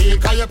 Bring your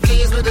teeth cause you're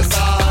pleased with the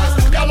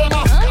size. Y'all them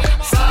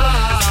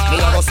side. Me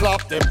a go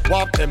slap them,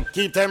 whop them,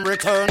 keep them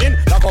returning.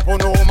 Lock up on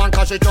no man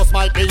cause she just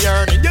might be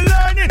yearning. You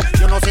learning,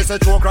 you know say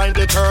joke grind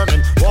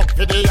determined. Walk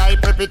for the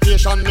hype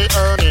reputation me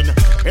earning.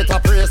 Better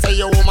pray say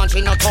your woman she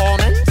not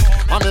torment.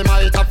 And me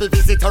might have to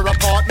visit her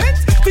apartment.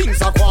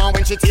 Things are gone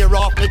when she tear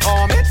off me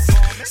comments.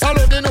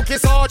 Salute the nookie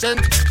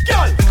sergeant.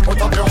 Girl,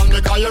 put up your hand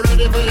because you're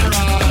ready for your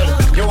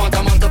ride. You want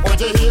a man to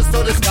point your heels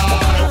to the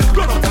sky.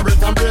 Run out the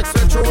breath and break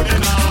straight through the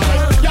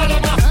night. Girl,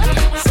 I'm a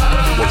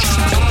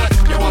side.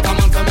 You want a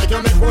man to make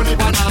you make holy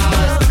pan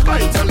eyes.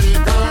 Bite your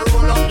lip and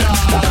roll up your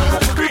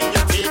eyes. Bring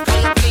your teeth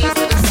and you please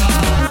with the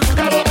size.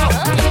 Girl, I'm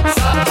a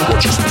side.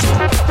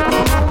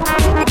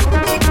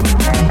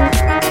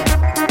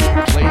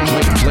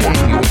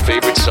 Playing your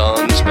favorite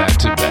songs back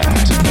to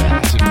back to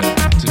back to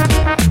back to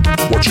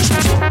back. Watch this.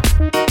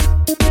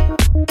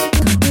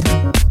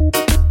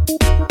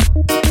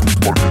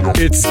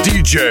 It's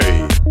DJ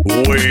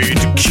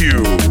Wade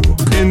Q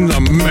in the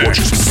mix.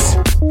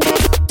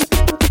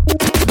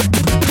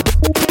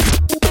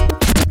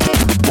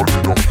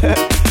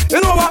 You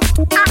know what?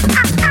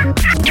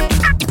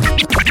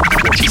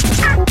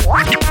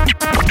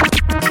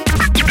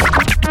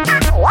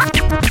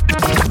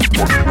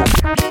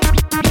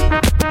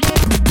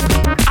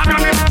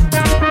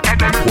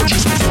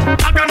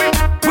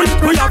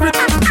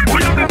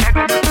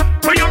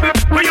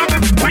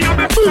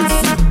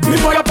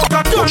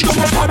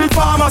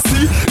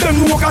 Them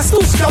walk a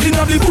stoosh, girl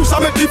inna the bush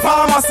and make the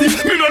pharmacy.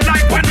 Me no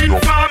like when in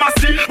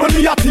pharmacy. When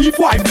me a thief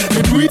wife,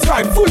 me do it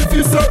right,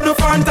 fulfill certain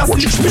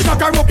fantasy. Me knock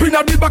her up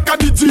inna the back of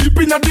the jeep,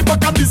 inna the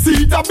back of the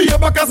seat, and be a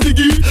back as me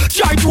give.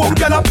 Try to out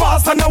girl a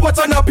pass and a watch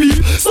and a pee.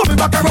 So me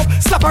back her up,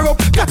 slap her up,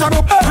 cut her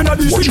up, and a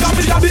dish. Inna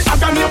me a the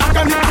agony,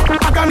 agony,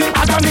 agony,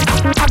 agony,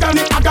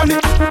 agony, agony.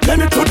 Let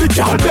me to the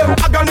girl them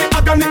agony,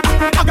 agony,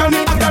 agony,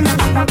 agony,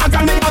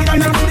 agony,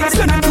 agony.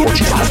 Send it to the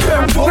girl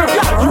them. Girl,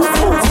 you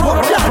fools,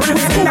 girl, you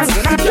fools,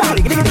 girl.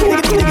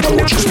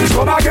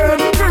 Come again,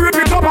 we rip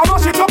it up and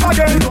mash it up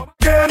again.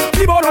 Again,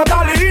 the bottle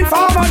tally in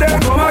farmer them.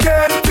 Come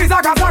again, the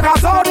zaka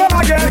sound them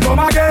again. Come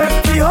again,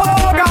 the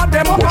whole god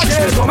them up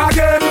again. Come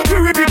again, we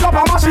rip it up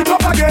and mash it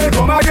up again.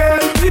 Come again,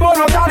 the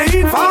bottle tally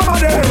in farmer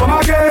them. Come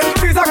again,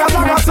 the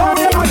zaka sound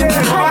them again.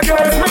 Come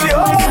again, the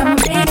whole.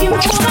 Make you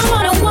move, I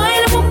wanna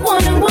wine, I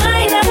wanna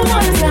wine, I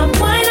wanna stop,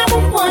 wine, I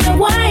wanna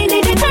wine.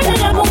 They turn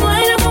it up,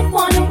 wine, I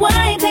wanna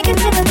wine, take it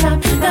to the top,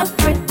 the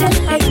pretty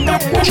like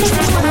that. Let me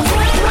see what I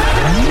want.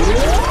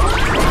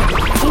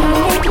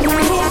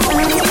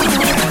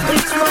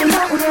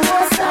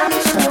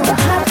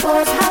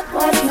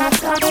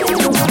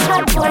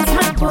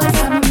 Hot boys,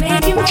 I'ma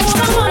make you move.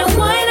 I wanna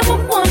wine, I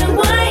wanna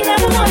wine, I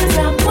wanna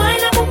stop,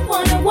 wine, I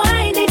wanna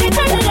wine. They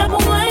turn it up,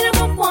 wine, I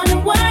wanna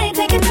wine,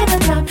 take it to the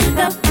top,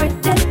 the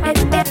pretty.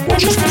 Let me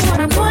see what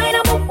I wine, I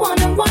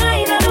wanna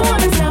wine, I don't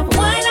wanna stop,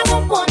 wine, I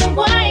wanna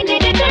wine. They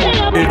turn it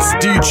up. It's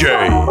DJ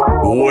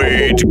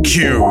Wade Q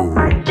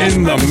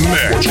in the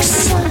mix.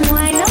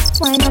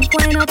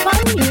 Wine up on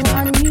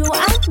you, I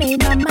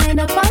made my mind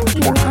up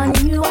on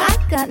you, I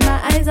got my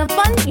eyes up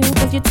on you,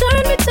 cause you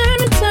turn me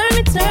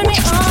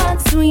on.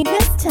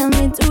 Sweetness, tell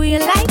me, do you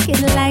like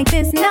it like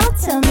this? Now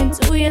tell me,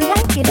 do you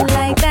like it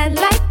like that?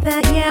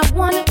 Yeah, I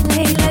wanna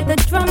play like the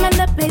drum and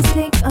the bass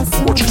take us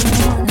on.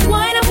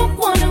 Wine up,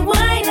 wanna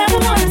wine, I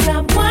don't wanna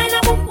stop, wine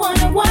up,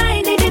 wanna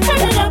wine, they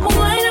turn it up,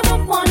 wine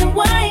up, wanna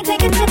wine,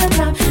 take it to the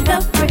top, the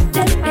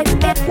pretty,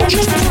 let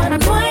me see wanna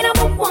wine up,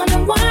 wanna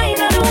wine,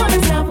 I don't wanna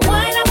stop,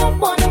 wine up,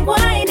 wanna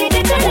wine, they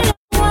turn it up,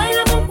 wine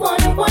up,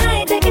 wanna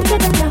wine, take it to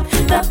the top,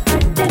 the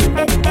pretty,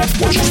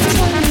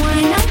 wanna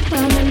wine up,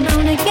 round and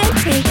round again,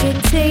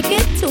 take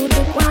it to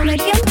the ground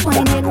again,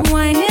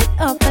 wind it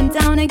up and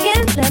down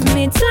again, let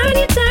me turn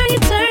you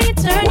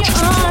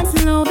on,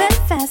 slow then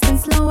fast and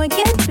slow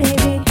again,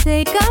 baby,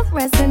 take a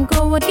rest and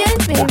go again,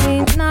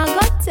 baby, now I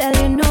gotta tell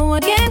you no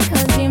again,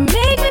 cause you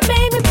make me,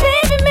 baby,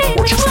 make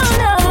me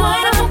wanna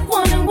wine up,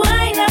 wanna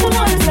wine, I don't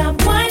wanna stop,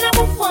 wine up,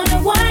 wanna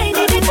wine,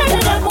 baby, turn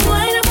it up,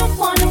 wine up,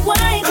 wanna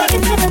wine, take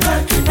it to the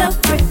top, the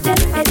pretty,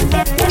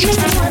 let me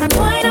see wanna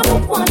wine up,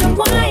 wanna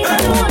wine, I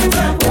don't wanna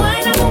stop,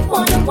 wine up,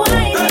 wanna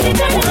wine, baby,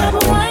 turn it up,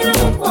 wine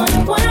up, wanna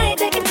wine,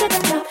 take it to the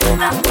top.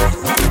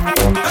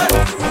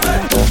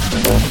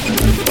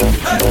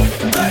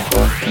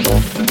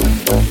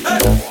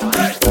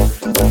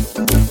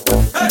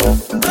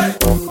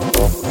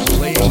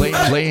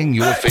 Playing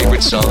your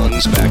favorite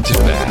songs back to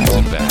back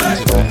to back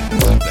to back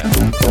to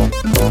back.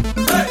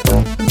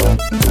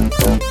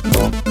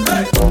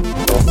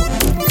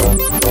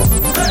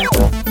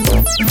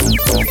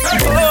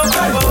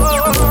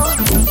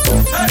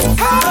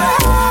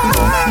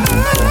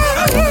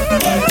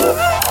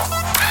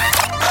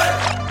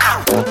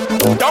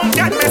 Don't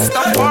get messed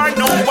up for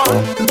no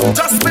one.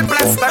 Just be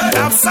blessed and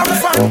have some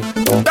fun.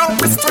 Don't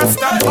be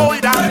stressed and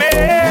hold on me.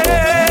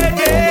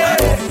 Yeah,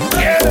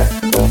 yeah.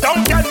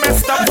 Don't get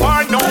messed up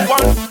for no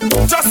one.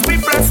 Just be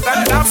blessed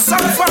and have some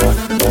fun.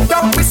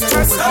 Don't be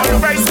stressed,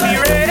 always be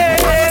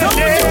ready.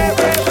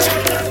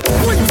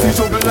 When you see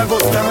trouble, I go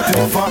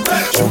starting from.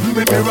 Shouldn't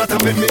make me rat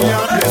and make me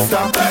heart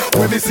blister.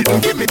 When me sit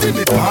and give me till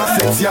me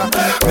pass it, yeah.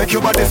 Make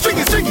your body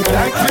stringy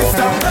like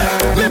twister.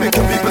 Let make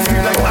your people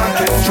scream like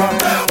orchestra.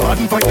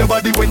 Pardon for your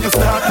body when you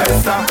start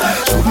tester.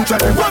 Shouldn't try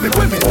to rob me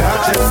when me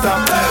not just stop.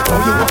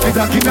 Now you walk it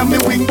like in a me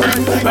wing.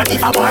 But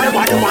if I want it,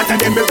 what you want, and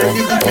then be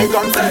ready with me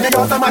gun. Send me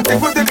automatic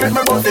with the clip,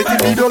 me must say it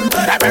be done.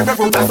 That very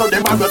fruit, so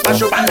them a go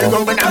smash up and they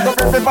gun. When I go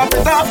first, pop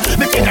it off.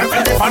 Me kid them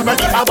ready for me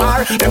if I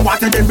war. Them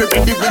want it, then be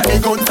ready with me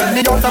gun. Send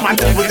me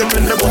automatic with the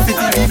clip, me must say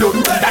it be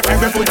done. That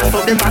very fruit, so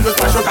them a go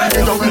smash up and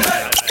they gun.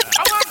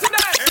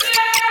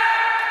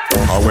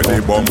 And when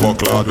the bumper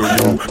clad to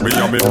you, me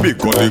and me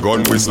big gully gun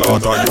we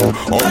slaughter you.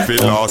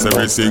 Outfit lost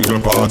every single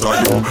part of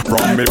you.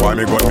 From me by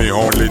me gun me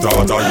only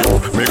thought of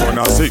you. Me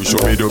gonna sing show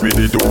me do be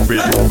the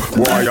doobie doo.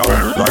 Boy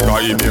I like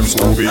I name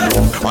Scooby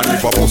Doo. And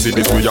if I pussy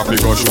this way I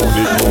fi go show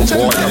the crew.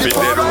 Boy I be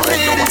dead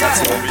right now that's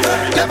Scooby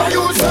Doo. Never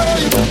you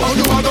say, how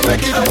you are gonna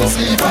make it out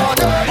sleep all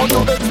day. On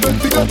your bed when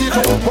figure it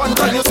out. One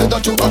time you said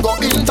that you are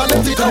gonna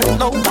internet it out.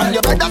 Now on your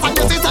bed and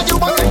you say that you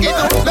want to make it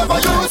out. Never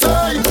you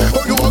say,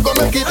 how you are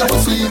gonna make it out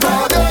sleep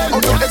all day.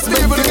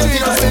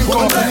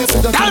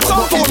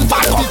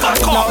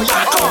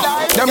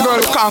 Them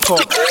girls can't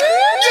fuck.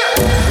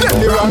 Let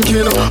the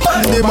ranking,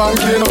 on the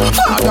banking.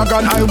 Father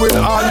God, I will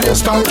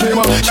always thank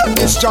him.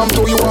 This jam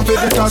to you have to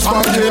get a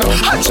spanking.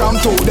 A jam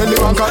to the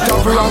rank at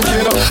top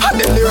ranking. And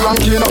the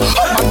ranking,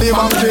 on the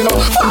banking.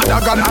 Father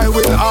God, I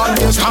will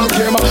always thank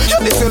him.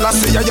 This is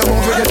last year you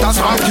won't forget a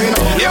spanking.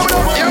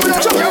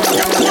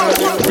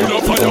 We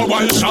love fire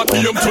one shot,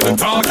 aim to the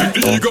target.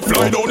 The eagle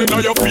fly down in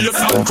your face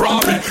and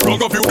grab it.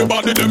 Wrong of you the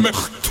body, them me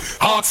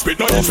heart spit.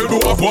 Now if you do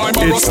a boy,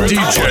 my it's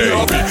DJ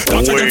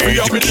WELLCOME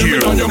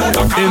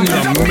in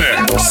the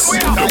mix.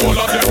 The whole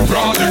of them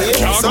broad,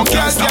 some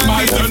girls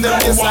can't give them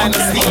this line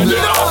of steam.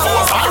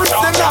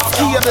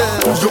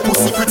 Your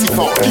pussy pretty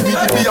far, give me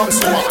the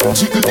Beyonce one.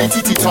 Jiggle the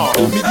titty tar,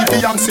 give me the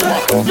Beyonce one.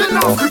 You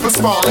love cripple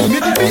spa, give me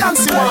the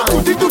Beyonce one.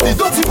 Do the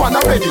dirty one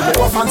already, no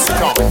a fancy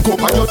car. Go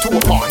by your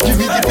toe part, give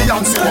me the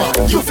Beyonce one.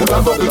 You full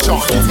of bubble jar,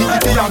 give me the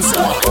Beyonce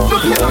one.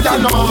 Look here,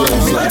 no no,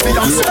 give me the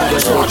Beyonce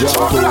one.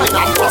 Chop like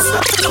a bust.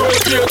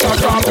 You can't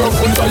come to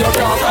food so you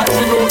can't catch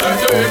me go.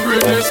 Your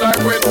ingredients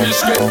like wet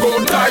fish get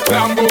cold like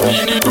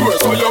Lamborghini doors.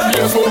 So your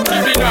face won't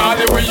keep in all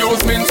the way you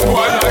spin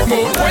squad like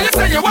mold. When you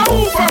say you a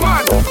hooper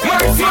man, my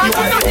man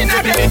was not in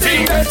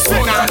anything.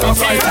 So now I'm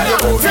fighting you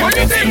for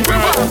anything we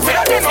want.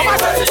 Tell me no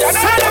matter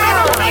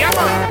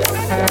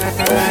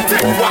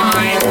take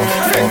wine,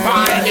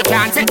 you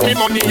can't take me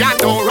money and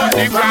don't run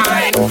the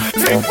grind.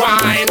 Take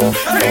wine,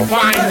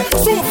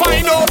 so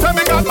find out and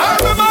me got all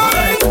my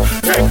mind.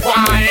 Take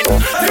wine,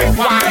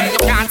 you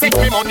can't take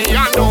me money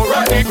and don't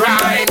run the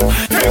grind.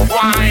 Take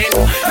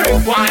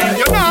wine,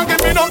 you not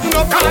give me nothing,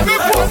 no call me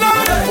for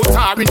life. Put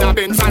her in a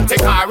Benz and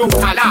take her out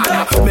a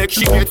ladder. Make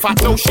she get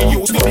fat, now she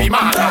used to be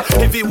mad.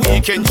 Every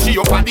weekend she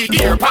up at the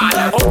ear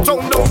pad.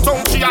 Uptown,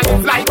 downtown, she a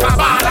live like a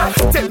baller.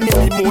 Tell me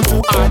more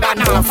too hard than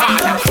her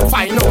father.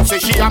 Find out say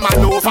she a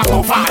man over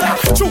no father.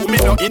 Chew me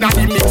no in a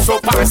the mix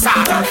up and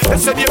saga. They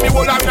say me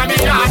hold her in a me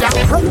yard.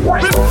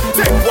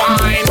 Take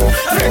wine,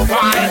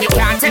 you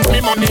can't take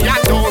me money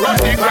and don't run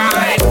the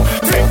grind.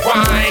 Take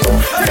wine,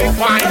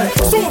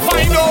 so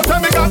find out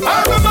and me got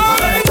all my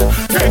mind.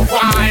 Take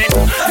wine,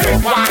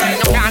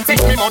 you can't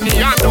take me money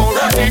and don't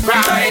run the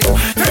grind.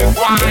 Take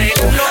wine,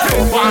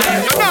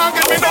 you not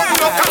give me no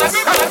cause.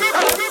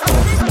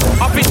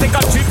 Up we take a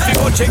trip, we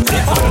go check the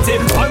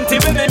auntie. Auntie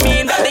when me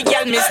mean that the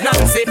girl miss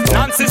Nancy.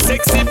 Nancy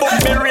sexy but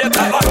me rate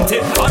her auntie.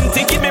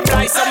 Auntie give me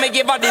price so me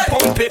give her the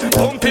pumpy.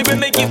 Pumpy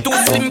when me give two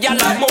slim girl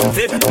a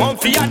mumpy.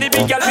 Mumpy a the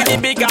big girl with the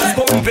big ass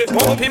pumpy.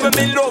 Pumpy when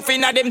me love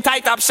in a them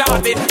tight up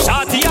shorty.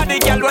 Shorty a the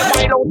girl when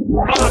wild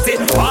out party.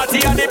 Party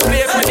a the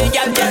place where the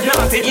girl get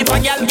naughty. If a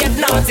girl get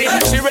naughty,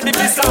 she ready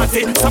to start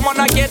it. Someone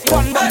a get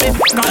one but me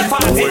call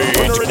party.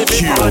 When ready to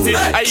party.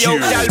 Hey yo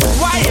girl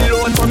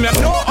wild out from you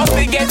know how to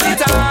get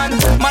it on.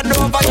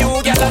 Over you,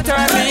 girl, I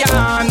turn me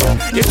on.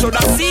 You should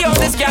have seen how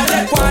this girl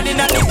left one in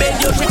the bed.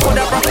 You should put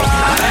up a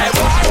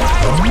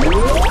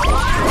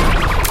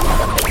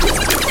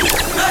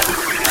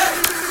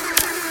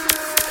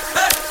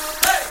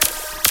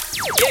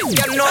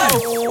you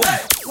know,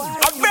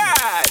 I'm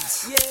bad.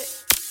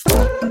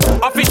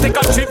 I fi take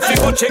a trip fi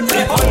go check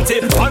the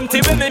panty. Panty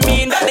when me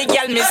mean that the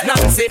girl Miss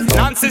Nancy.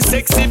 Nancy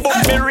sexy but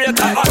me rate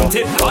her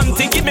auntie.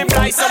 Auntie give me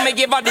price so me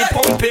give her the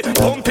pumpy.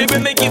 Pumpy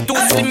when me give two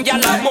slim gal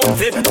a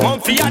mumpy.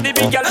 Mumpy a the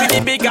big gal with the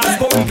big ass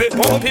pumpy.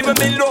 Pumpy when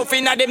me loaf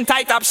inna them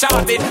tight up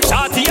shorty.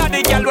 Shorty a the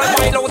gal when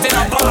wild out in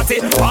a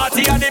party.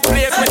 Party a the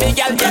place where the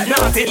gal get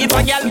naughty. If a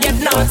gal get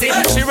naughty,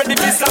 she ready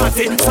fi start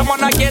it.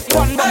 Someone a get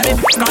one but me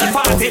call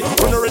party.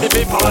 We no ready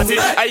fi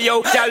party. Hey yo,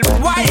 gal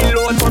wild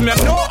out from you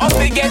know how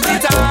to get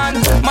it on.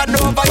 Mad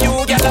over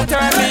you, gal a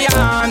turn me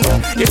on.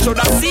 You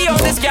shoulda see how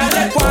this gal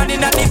let one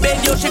inna the bed.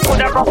 You she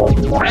coulda rock.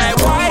 Hey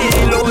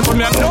wild out from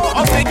you know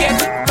how to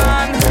get it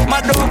on.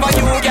 Mad over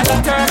you, gal a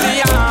turn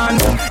me on.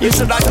 You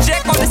shoulda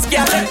check how this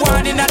gal let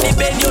one inna the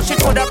bed. You she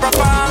coulda rock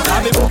on.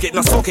 I me book it,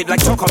 no soak it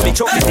like choke on me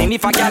choke it. And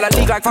if a gal a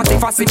league like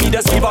fancy, me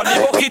just give her the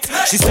bucket.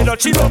 She say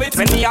that she love it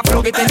when me a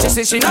plug it, and she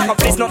say she not gonna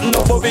place nothing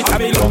above it. I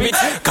me love it.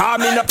 Call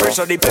me no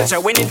pressure, the pleasure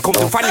when it come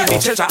to finding the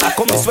treasure. I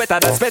come me sweater,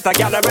 that's better.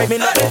 Gal a ride me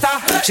no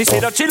better. She say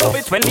that she love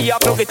it when me a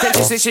plug it, and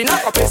she say she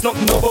not gonna place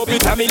nothing above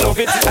it. I me love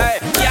it. Hey,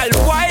 gal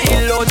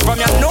wild out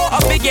from you know how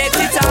to get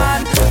it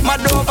on.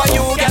 Mad over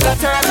you, gal a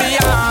turn me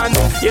on.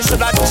 You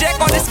shoulda check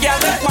on this gal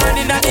that one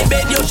inna the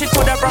bed. You she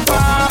coulda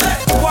perform.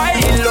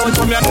 Wild out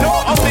from you know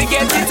how to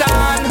get it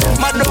on.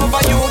 Mad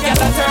over you, gal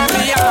a turn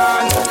me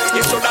on.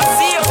 You shoulda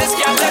see how this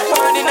gal that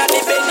one inna the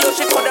bed. You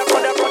she coulda.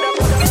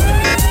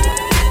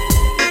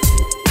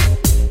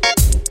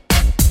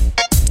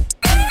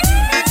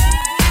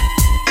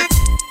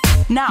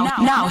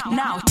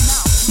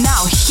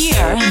 Now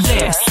hear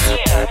this.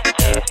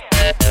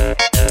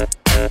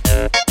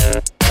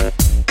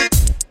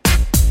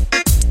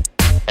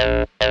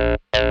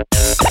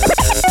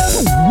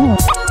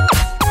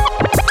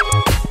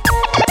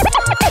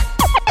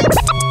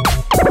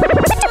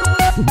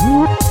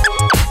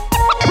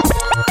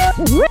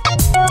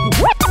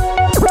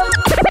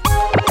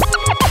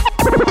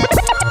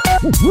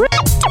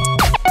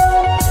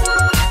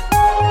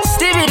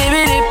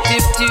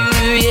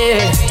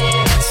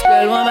 This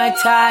girl want my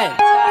time.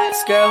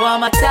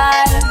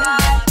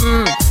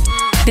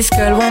 This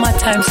girl want my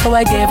time, so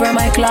I gave her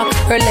my clock.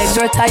 Her legs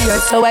were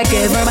tired, so I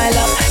gave her my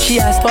love. She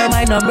asked for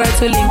my number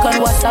to link on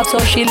WhatsApp, so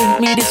she linked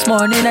me this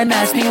morning and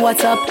asked me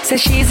what's up. Says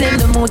she's in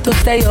the mood to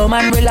stay home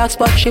and relax,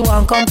 but she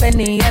want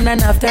company and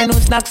an afternoon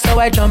snack. So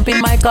I jump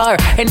in my car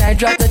and I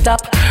drop the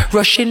top,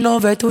 rushing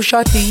over to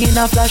Shorty in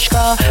a flash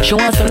car. She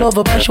wants to love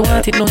up and she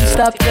want it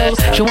non-stop, yo.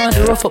 She want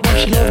the rough up but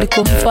she love the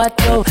comfort,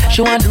 yo.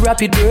 She want the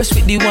rapid burst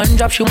with the one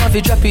drop. She want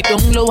to drop it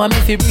down low and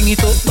me to bring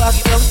it up back,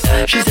 yo.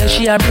 She said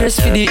she embrace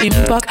for the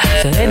impact.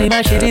 So any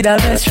man she did a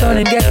mess run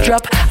and get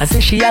dropped. I say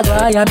she a go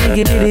high and me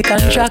give me the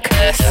contract.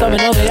 So me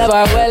know me have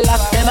her well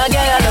locked. Them a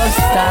girl a love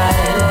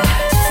style.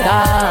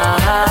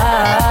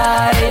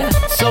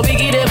 So we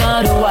give them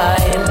all the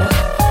while.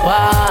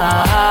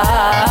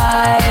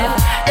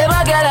 Them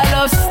a girl a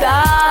love style.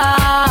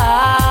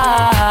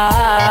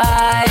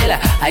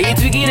 I hate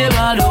we give them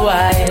all the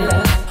while.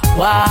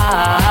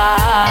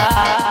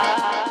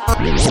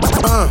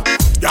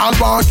 Y'all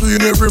walk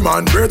in every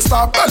man bread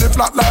stop. Belly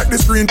flat like the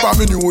screen for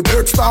me new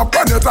deck stop.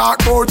 When you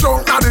talk about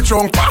junk, now the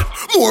trunk pa.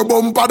 More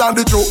bumper than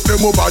the joke,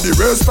 them over the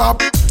rest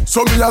stop.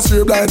 So me a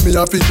straight blind, me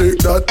a fi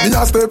shake that. Me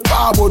a step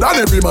forward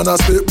and every man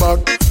a step back.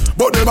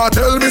 But them a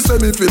tell me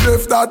say me fi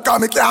left that, cause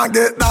me can't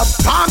get that.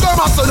 And them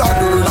a say a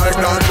girl like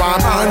that,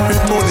 one man big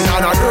money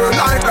and a girl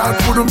like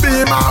that wouldn't be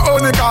my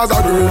only cause a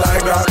girl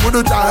like that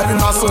wouldn't drive in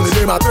my sonny.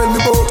 Them a tell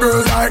me about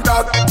girls like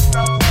that.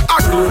 A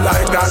girl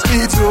like that,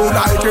 needs you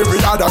like every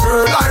other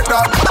girl like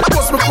that.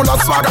 Bust me full of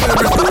swag and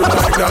every girl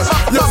like that.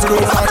 Yes,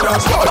 girls like that,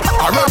 but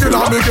I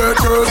regular me get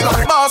girls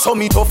like. Boss how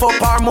me tough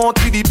up our mouth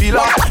with the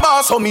pillar.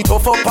 Boss how me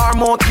tough up our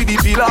mouth with the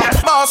pillar.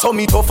 Boss how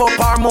me tough up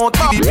our mouth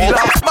with the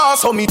pillar.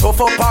 Boss how me tough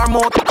up our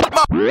mouth.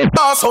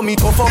 Boss how me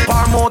tough up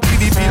our mouth with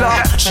the pillar.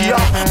 She a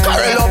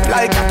curl up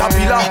like a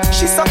caterpillar.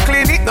 She so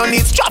clean it no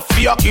need strap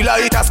for your killer.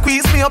 It a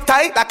squeeze me up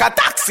tight like a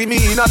taxi. Me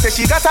no say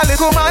she got a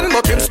little man,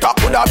 but him stuck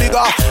with a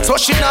bigger. So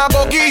she nah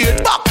go give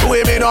it back to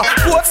him, you know.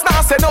 What's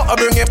now say no, I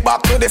bring it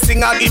back to the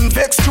singer. Him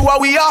vex to a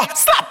we are.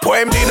 Slap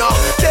him dinner.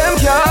 Them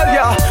girl,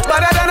 yeah,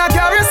 better than a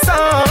garrison.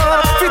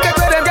 Fi take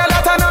with them girl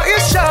out of no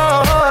issue.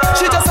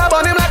 She just a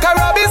burn him like a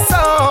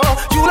Robinson.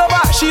 You love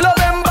her, she love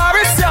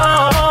embarrassing.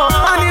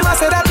 And him a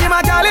say that him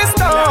a girl is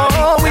down.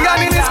 We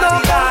and him is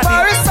no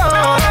comparison.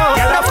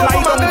 Girl a fly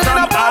down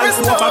from Paris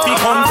over fi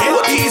come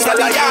to these are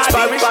the yards.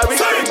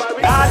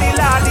 Ladi,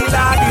 ladi,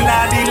 ladi,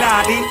 ladi,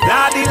 ladi,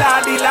 ladi,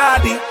 ladi,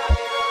 ladi.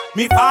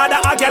 Me father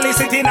a gal is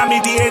sitting on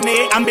me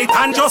DNA and me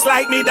tan just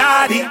like me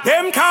daddy.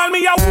 Them call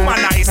me a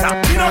womanizer.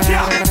 Me no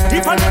care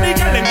if I know the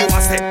girl them do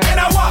a step. Then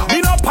I walk.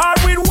 Me no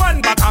part with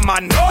one but a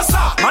man. No sir.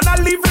 Man I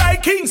live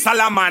like King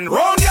Solomon.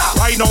 Round ya.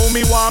 Right now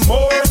me want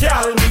more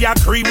gal. Me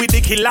agree with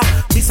the killer.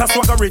 Me so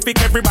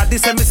swaggerific. Everybody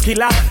say me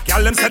skiller.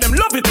 Gal them say them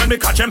love it when me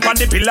catch them on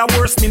the pillar.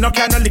 Worse me no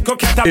can a little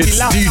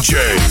caterpillar. It's DJ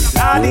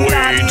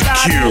Wade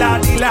Q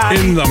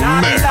in the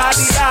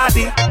mix.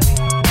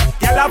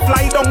 Girl a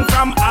fly down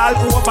from all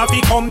over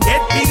fi come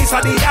get piece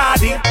of the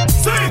yardy.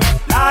 Sing,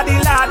 ladi,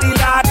 ladi,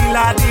 ladi,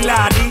 ladi,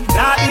 ladi,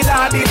 ladi,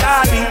 ladi,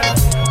 ladi.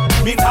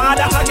 Me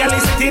father a girl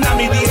is sitting on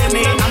me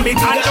DNA, and me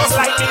dad just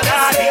like me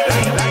daddy.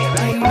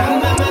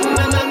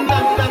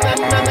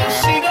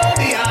 She go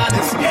the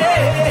hardest,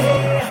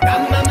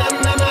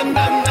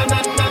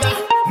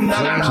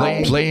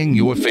 Playing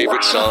your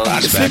favorite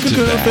songs back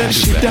to back.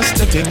 She does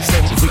the things the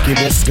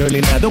wickedest girl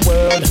in the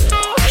world.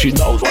 She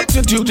knows what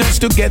to do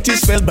just to get you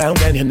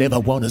spellbound, and you never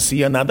wanna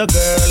see another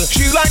girl.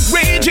 She's like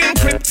raging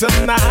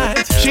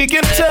kryptonite. She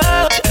can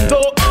touch and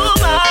go all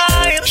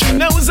night. She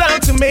knows how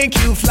to make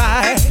you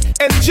fly,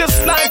 and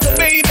just like a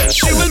baby,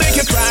 she will make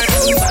you cry.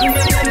 We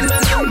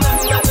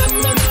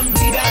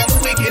got the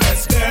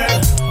wickedest girl.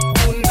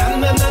 We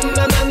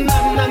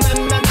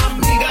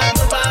got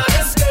the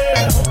baddest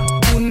girl.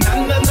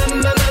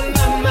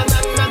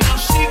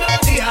 She got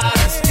the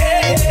hottest,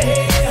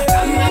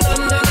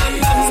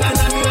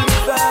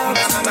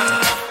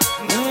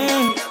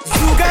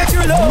 You got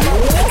your love,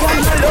 I got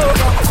my love.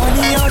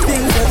 Funny how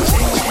things have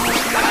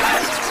changed.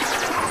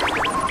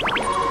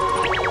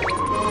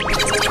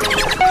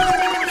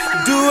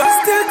 Do I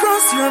still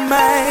cross your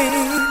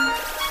mind?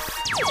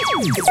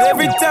 'Cause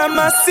every time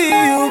I see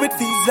you, it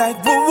feels like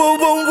whoa, whoa,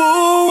 whoa,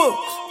 whoa.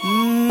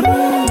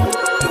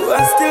 Do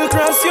I still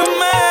cross your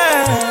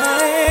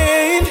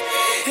mind?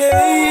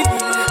 Hey,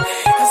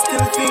 I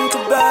still think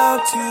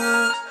about you.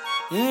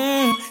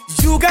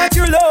 You got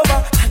your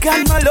lover, I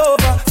got my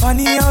lover.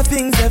 Funny how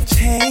things have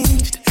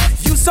changed.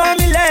 You saw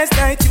me last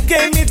night, you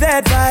gave me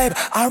that vibe.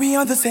 Are we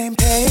on the same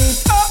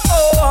page?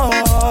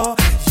 Oh.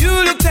 You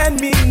looked at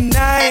me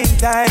 9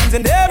 times,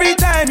 and every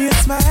time you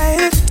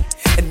smiled.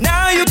 And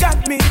now you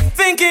got me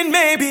thinking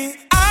maybe,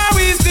 are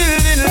we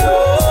still in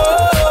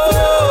love?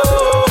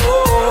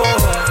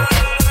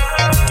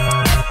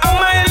 Am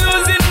I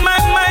losing my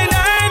mind?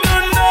 I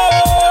don't know.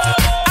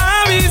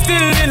 Are we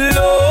still in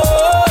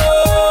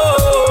love?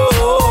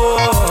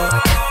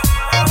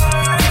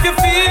 If you're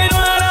feeling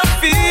what I'm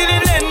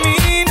feeling, let me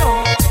know.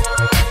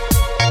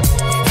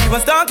 He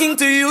was talking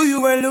to you, you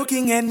were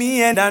looking at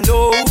me, and I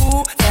know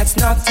that's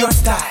not your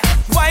style.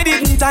 Why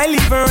didn't I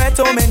leave her at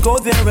home and go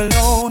there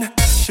alone?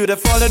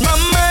 Should've followed my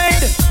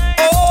mind.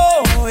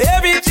 Oh,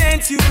 every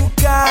chance you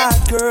got,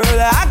 girl,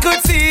 I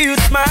could see you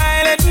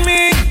smile at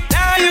me.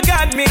 Now you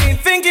got me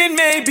thinking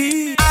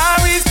maybe, are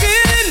we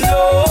still in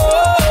love?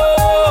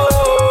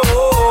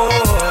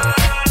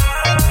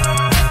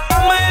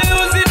 Am I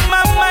losing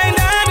my mind?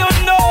 I don't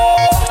know.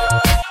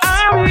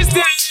 Are we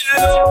still in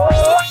love?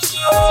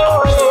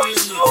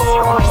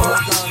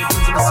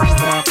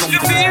 You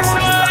feel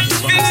right,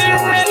 let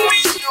me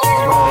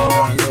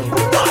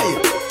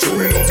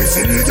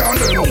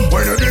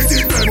when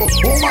everything level,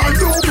 woman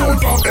you grown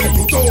from head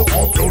to toe,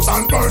 up close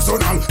and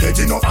personal, get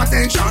enough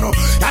attention.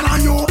 Girl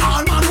and you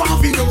all man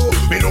want to know.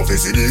 Me love to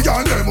see the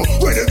girl them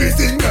when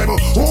everything level,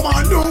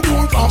 woman you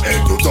grown from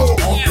head to toe,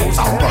 up close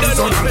and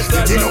personal,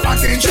 get enough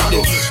attention.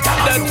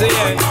 That's the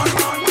end.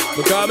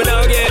 We're coming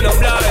out again, no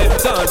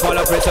blind. Sound full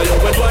of pressure, you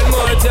with one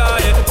more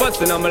time.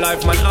 Busting on my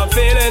life, man, I'm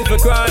feeling for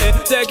crying.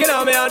 Taking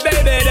on me out,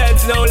 baby,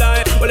 that's no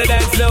lie. Well,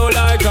 that's no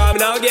lie,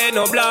 coming out again,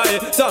 no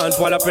blind. Sound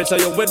full of pressure,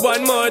 you with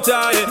one more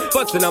time.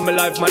 Busting on my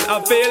life, man,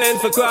 I'm feeling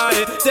for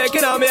crying.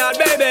 Taking on me out,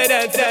 baby,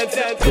 that's.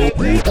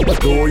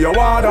 Do you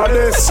wanna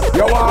this?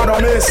 You wanna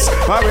miss?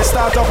 I will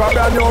start up a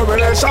brand new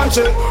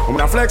relationship. I'm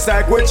gonna flex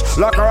like witch,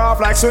 lock her off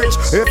like switch.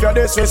 If you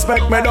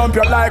disrespect me, dump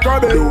you like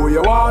rubbish. Do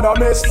you wanna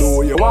miss?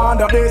 Do you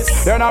wanna this?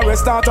 Then I will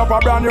start up a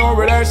brand new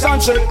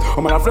relationship.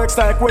 I'm gonna flex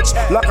like witch,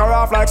 lock her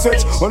off like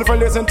switch. Only if you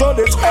listen to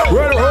this.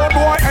 Well, old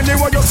boy,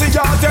 anyway you see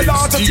her, tell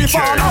her to keep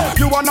on.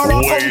 You wanna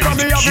rock from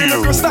me, have a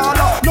little star.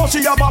 No,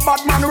 she have a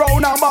bad man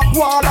round her back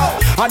wall.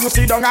 And you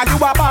see down and you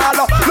a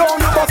baller. No,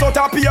 you bust out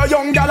a pure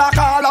young gal a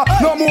caller.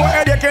 No more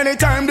headache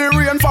anytime the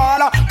rain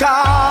fall.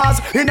 Cause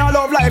in a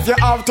love life you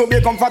have to be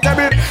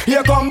comfortable.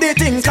 Here come the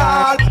things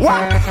called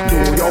what? Do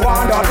you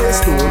wanna this?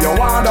 Do you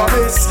wanna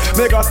this?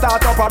 We gonna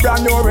start up a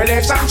brand new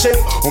relationship.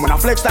 I'm gonna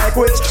flex like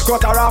witch,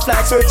 cut her off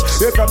like switch.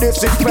 If you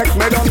disrespect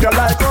me, don't you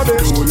like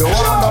rubbish? Do you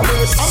wanna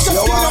this?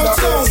 You wanna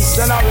this?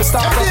 Then I will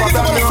start up a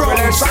brand new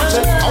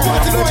relationship. I'm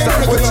gonna flex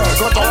like witch,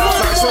 cut her off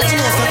like switch.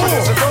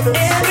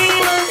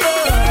 Everyone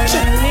goes, I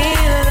need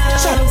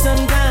love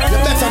sometimes. You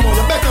better know,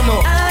 you better know.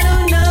 I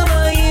don't know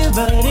about you,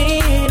 but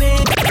it is.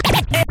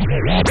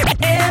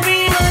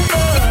 Everyone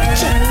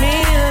goes, I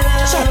need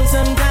love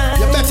sometimes.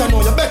 You better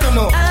know, you better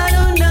know. I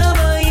don't know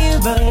about you,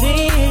 but it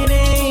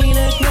ain't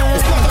a crime.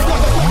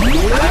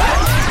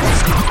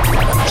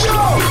 Yo,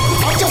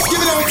 I'm just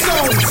giving out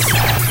sounds.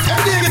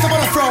 Every day I get up on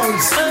the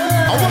frowns. I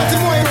want to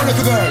know you know,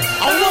 little girl.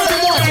 I want to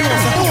know you know,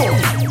 so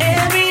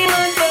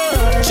Everyone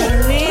goes, I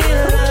need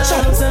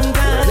love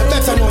sometimes. you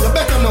better know, you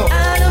better know.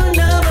 I don't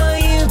know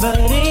about you, but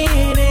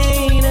it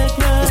ain't a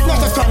crime. It's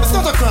not a crime, it's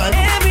not a crime.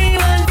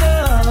 Everyone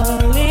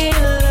falls in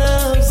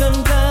love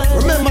sometimes.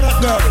 Remember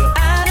that girl.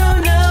 I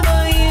don't know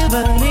about you,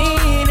 but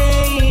it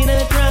ain't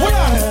a crime. Hold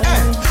on,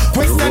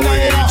 question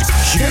I ask.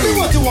 Tell me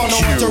what you wanna,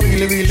 what you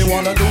really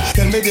wanna do.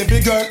 Tell me, baby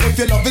girl, if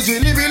your love is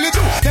really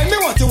true. Tell me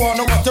what you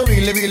wanna, what you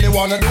really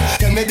wanna do.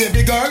 Tell me,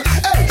 baby girl,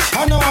 hey,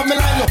 I know I'm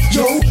like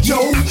yo,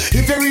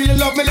 if you really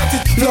love me, let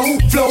it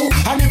flow.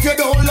 And if you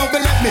don't love me,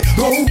 let me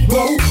go.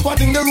 One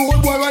thing the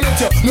road boy, I let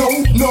you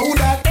know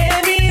that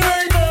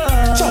everyone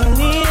born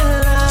in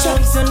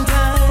love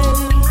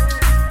sometimes.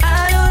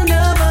 I don't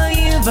know about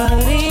you, but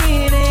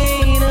it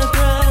ain't a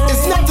crime.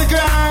 It's not a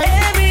crime.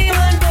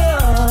 Everyone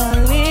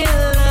born in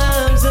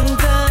love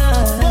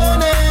sometimes.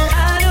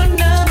 I don't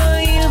know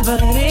about you,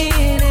 but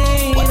it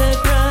ain't a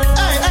crime.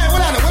 Hey,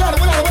 what on?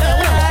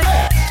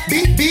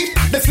 Beep,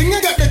 the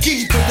singer got the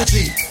key to the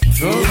Jeep.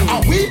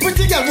 And we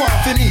pretty girl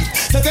want to meet.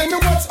 So tell me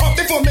what's up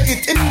before me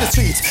hit in the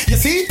streets. You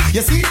see,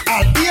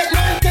 I'll be at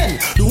 9, 10.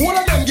 The whole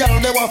of them girl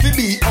they want to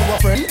be our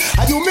friend.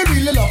 And you me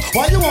really love,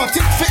 why you want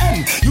it to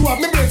end? You have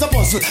me brains a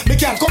puzzle, me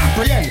can't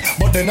comprehend.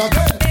 But then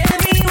again,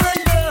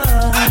 everyone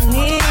born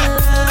in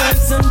love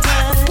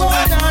sometimes. Oh,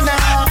 no.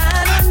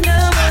 I don't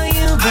know about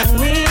you, but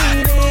it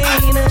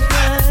ain't a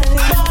crime.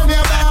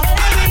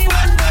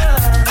 Everyone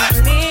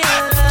born in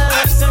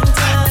love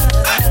sometimes.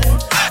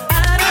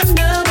 I don't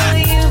know about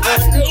you,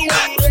 but it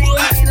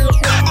ain't a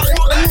crime.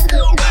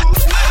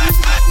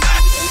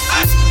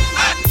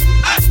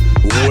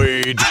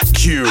 Wade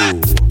Q.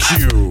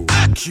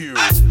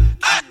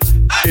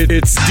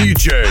 It's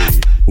DJ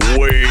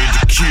Wade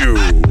Q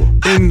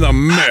in the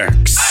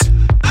mix.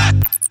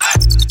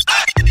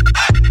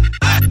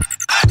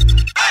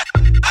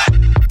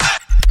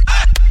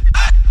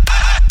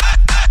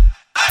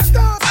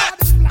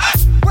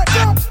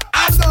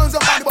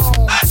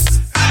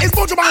 It's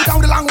put your man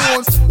down the long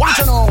ones. Want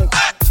to know?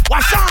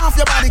 Wash off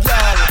your body,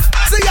 girl.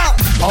 See ya.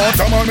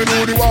 Waterman, me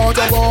do the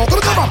water walk.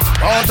 Come on.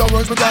 Water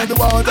runs behind the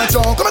water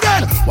choke. Come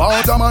again.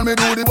 Waterman, me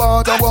do the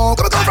water walk.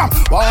 Come from.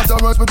 Water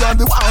runs behind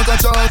the water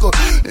choke.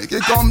 If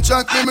you come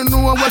check me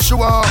know what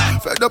you are.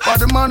 Fed up at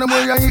the man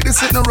where you eat the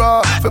sitting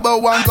raw. If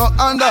about one go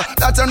under,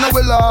 that's a no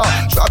law.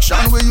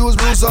 Traction we use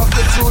rules of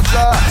the truth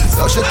jar.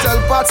 So she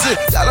tell Patsy,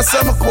 y'all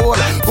say me cold.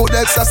 Good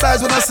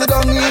exercise when I sit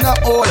down in a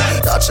hole.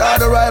 Touch her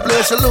the right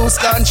place, she lose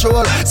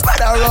control. Spread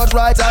her out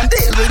right and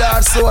deal with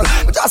her soul.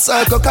 Just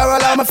circle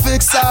Carol, I'ma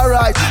fix her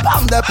right.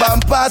 Bam the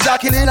pampas,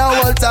 jacking in a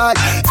whole time.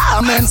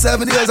 I'm in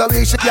 7 days a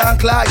week, she can't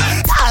climb.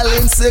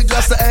 Darling sick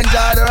just to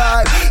enjoy the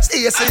ride.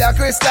 Stacy a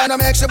Christian, I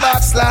make she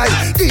backslide.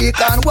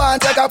 Deacon one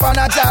take up on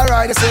a jar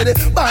ride. They say the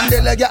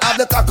bandy leg, you have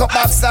the cock up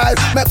backside.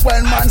 Make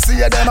when man see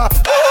you, them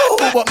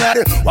ooh, but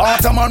me the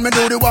water man, me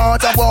do the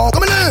water walk.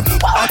 Come live,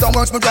 water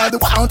works, me drive the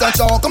water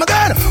chalk. Come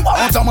again,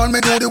 water man,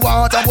 me do the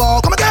water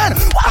walk. Come again,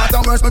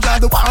 water works, me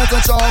drive the water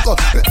chalk.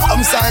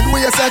 Come side,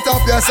 we set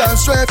up yourself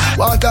straight.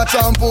 Water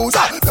shampoos,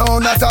 no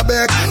not a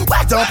big.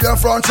 Wet up your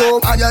front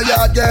room and your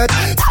yard get.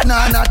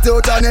 Not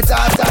to turn it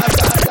off.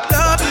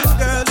 Love you,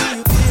 girl, do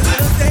you feel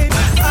the same?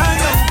 I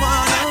don't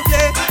wanna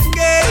play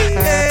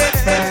games.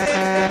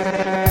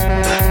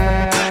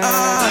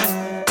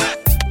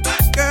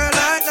 Girl,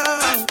 I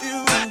love you.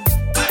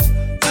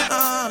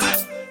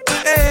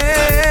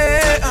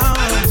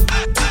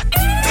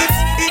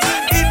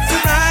 It's a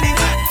running.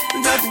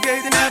 Just in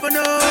case you never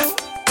know.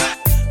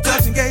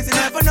 Just in case you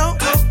never know.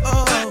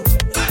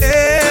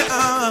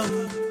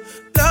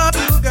 Love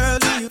you, girl,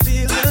 do you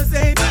feel the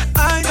same?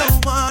 I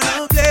don't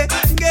wanna play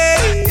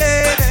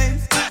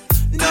games.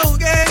 No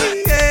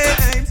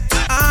games.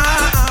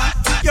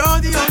 You're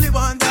the only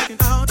one that can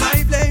out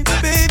my flame.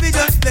 Baby,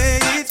 just play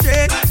it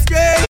straight.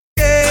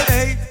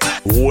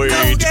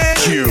 Wade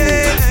Q.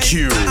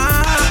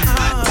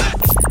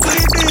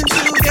 We've been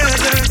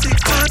together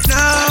 6 months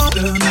now.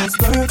 The most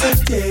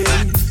perfect day.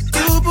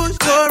 You push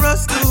for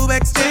us to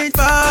exchange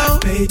vows.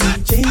 Baby,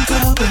 change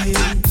our ways.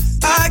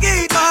 I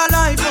gave my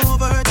life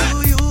over to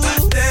you,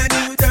 then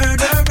you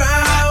turned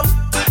around.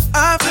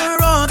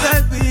 After all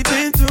that we've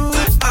been through,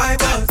 I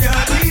was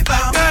your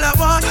rebound. Girl, I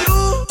want you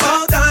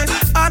all time,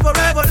 I'd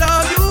forever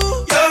love you.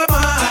 You're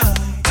mine.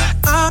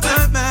 I'm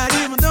not mad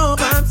even though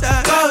I'm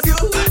sad. Cause you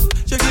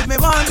should give me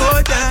one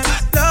more chance.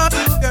 Love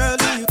you, girl,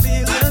 do you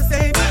feel the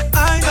same?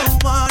 I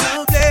don't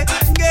wanna play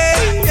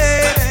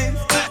games.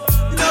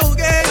 No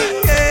games.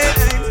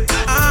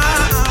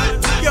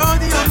 You're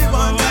the only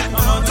one that can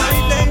hold my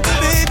flame.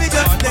 Baby,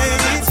 just play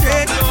it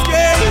straight.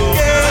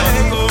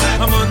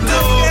 I'm on the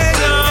road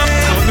now.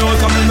 Don't know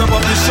coming up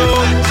off the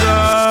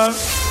shoulder.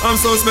 I'm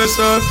so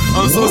special,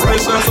 so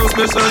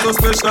special.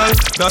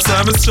 That's why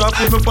I'm a strap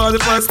with my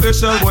 45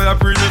 special. Boy, I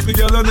bring it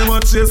together and they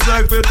want chase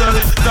like petal.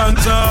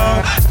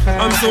 Tanja,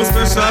 I'm so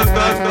special.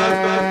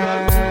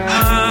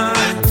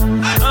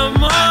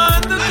 I'm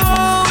on the go.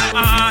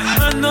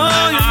 I know,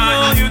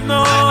 you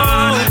know.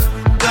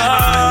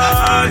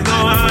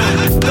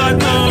 God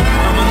know.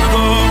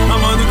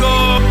 I'm on the go.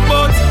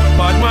 But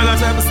bad mind I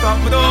try to stop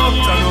me though.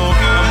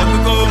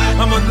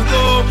 I'm on the go.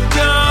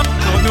 Yeah.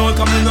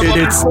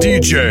 It's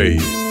DJ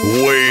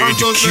Wade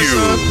Q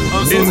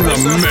in the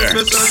mix.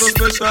 So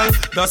special.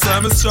 That's why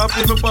I'm a strap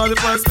with my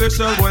 45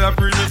 special. Boy, I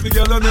bring it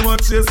together and they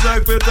want chase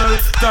like petal.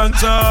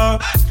 Tanja,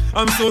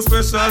 I'm so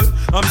special.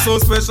 So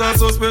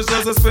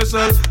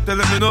special. Tell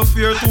them me no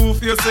fear, 2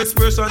 fierce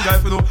expression. Guy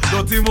for no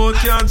dirty mouth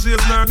can't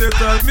chase nor they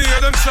tell me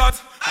hear them shot.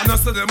 And I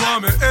said them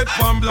want me head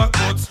pan black,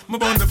 but me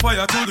burn the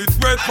fire to it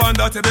red pan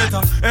that you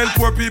better. Help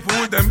poor people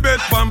with them bed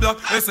pan black.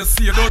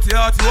 SSC a dirty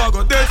heart, you a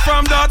go dead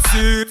from that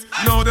seat.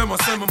 Now them a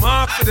say me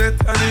mark for that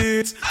and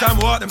each time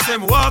I walk them say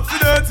me walk for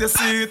that, you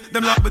see it.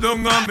 Them lock me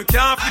down and me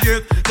can't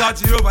forget. God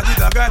Jehovah did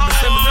a guide me,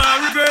 say me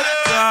not regret.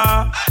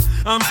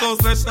 I'm so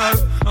special,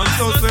 I'm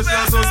so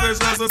special, so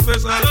special, so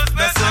special.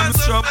 That's why I'm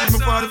strapped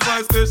with my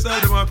 45 special.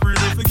 Them a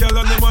pretty for girl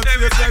and them a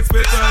taste like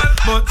special.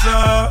 But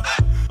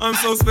I'm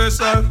so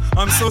special,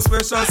 I'm so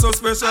special, so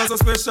special, so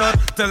special.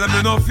 Tell them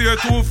you no fear,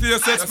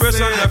 two-face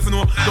expression. If you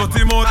know,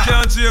 dirty mouth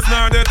can't chase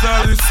nor they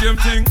tell the same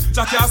thing.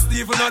 Jackie and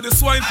Stephen are the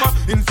swine for.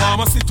 In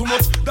pharmacy too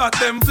much, that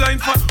them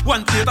blind for.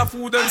 One plate of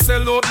food them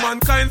sell out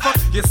mankind for.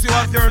 Yes, you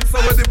have yearned, so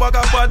with the bag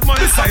of bad man.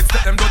 Besides,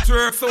 let them do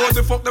work, so what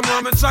the fuck them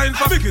want me shine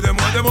for. Biggie them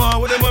what them want,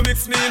 what them a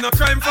mix me in a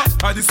crime for.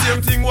 Are the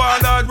same thing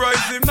Warlord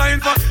rise him 9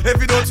 for.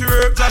 Every dirty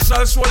work, Josh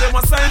shall show them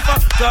a sign for.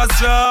 Cause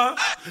Jah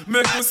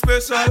make me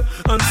special,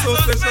 and so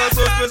special,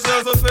 so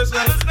special, so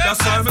special. That's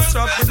why I'm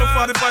strapped with the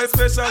 45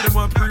 special. Them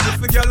want previous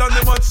the girl and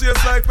them want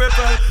chase like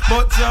petal.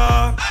 But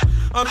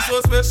I'm so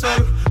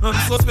special, I'm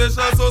so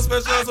special, so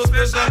special, so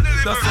special.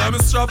 That's why I'm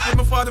strapped with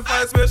my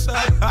 45 special.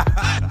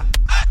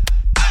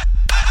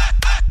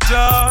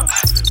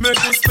 Make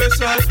me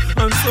special,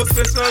 I'm so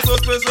special, so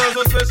special,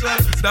 so special.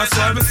 That's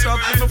why I'm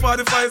strapped with my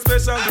 45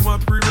 special. Them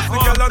want previous the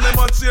girl and them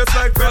want chase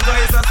like petal.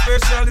 It's a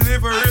special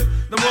delivery.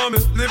 The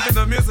moment live in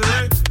the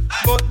misery,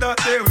 but that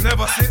day we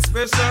never see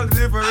special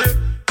delivery.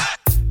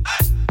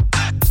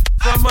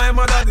 From my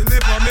mother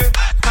deliver me.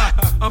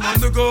 I'm on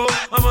the go,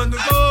 I'm on the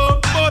go.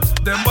 But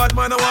them bad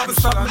man I want to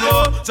stop me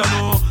go.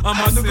 Chano, I'm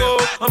on the go,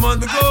 I'm on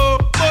the go.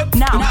 But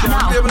now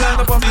hear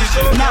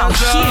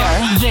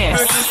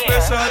this. Make me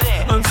special,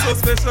 I'm so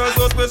special,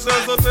 so special,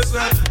 so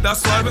special.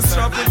 That's why I'm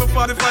strapped with my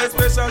 45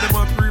 special. Them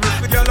want previous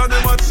the girl and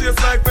them want chase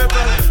like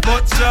petal.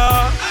 But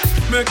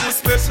make me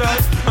special,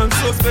 I'm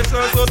so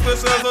special, so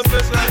special, so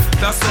special.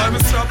 That's why I'm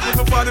strapped with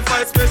my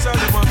 45 special.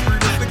 Them want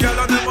previous the girl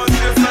and them want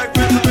chase like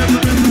petal.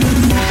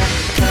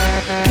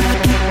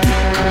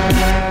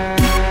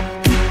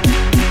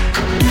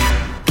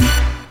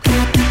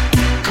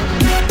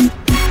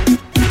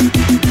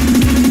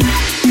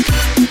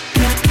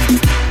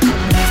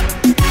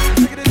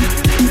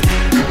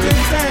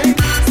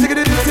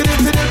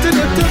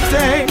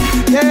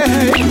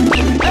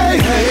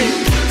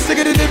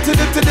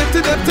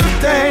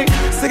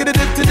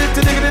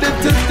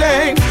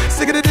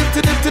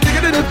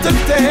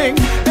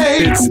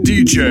 It's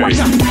DJ Wade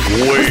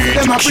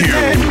Q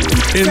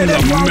in the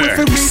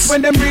mix.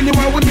 When them really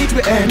want we meet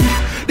we end.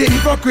 The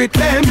hypocrite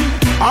them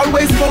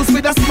always pose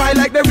with a smile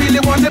like they really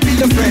want to be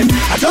your friend.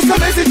 I just a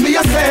message me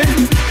a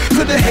send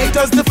to the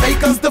haters, the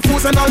fakers, the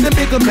fools and all the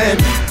bigger men.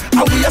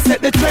 How we a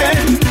set the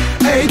trend.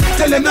 Hey,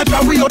 tell them that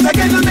we out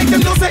again and make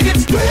them know say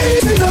it's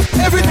blazing up.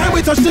 Every time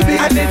we touch the beat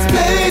and it's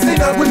blazing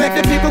up. We make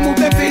the people move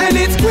their feet and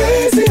it's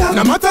crazy up.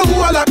 No matter who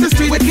I lock the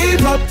street, we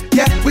keep up.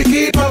 Yeah, we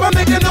keep up and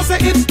make them know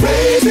say it's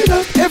blazing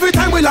up. Every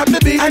time we lock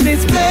the beat and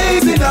it's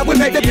blazing up. We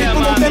make the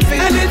people move their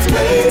feet and it's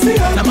crazy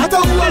up. No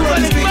matter who I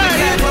run the street, we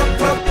keep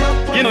up.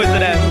 You know it's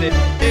the dance day.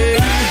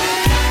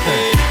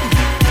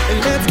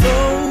 Let's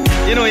go.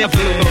 You know you have to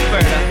look no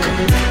further.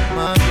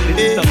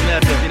 This is something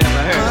else that you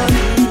never heard.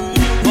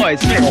 Boys,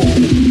 check.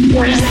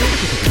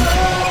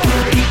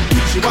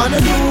 She wanna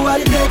do what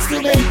it takes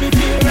to make me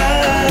feel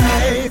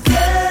right.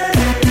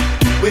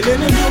 We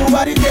didn't do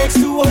what it takes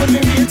to hold me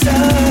real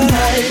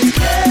tight.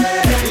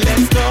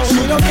 Let's go.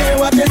 She don't care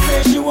what they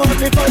say, she wants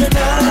me for the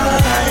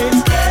night.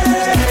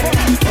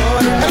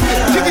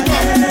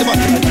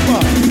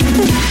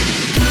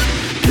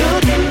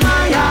 Look in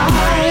my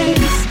eyes,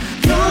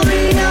 you'll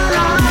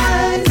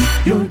realize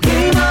your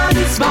game on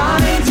its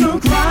mind, your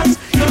cross,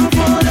 you're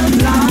full of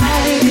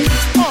lies.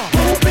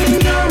 Open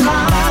your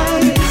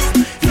eyes,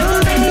 you'll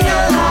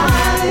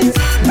realize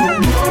you're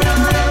more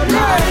out of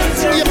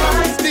lies.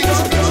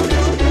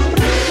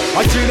 I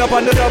tune up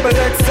on the double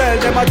XL.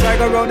 Them a drag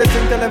around the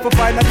thing till them for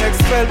find the next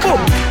spell. Boom,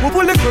 we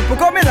pull the grip, we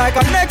coming like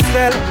a next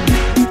spell.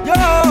 Yo,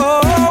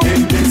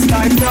 in this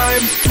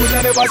lifetime, would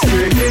I never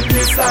stray in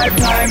this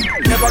lifetime.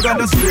 Never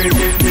gonna stray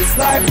in this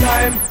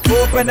lifetime.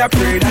 Hope and I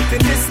pray that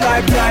in this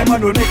lifetime I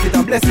will make it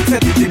a blessing,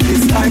 set it in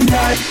this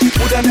lifetime.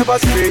 Would I never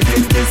stray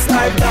in this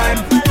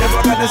lifetime.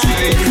 Never gonna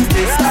stray in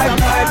this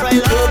lifetime.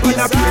 Hope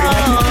and I pray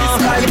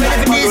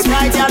that in this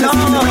lifetime I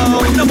will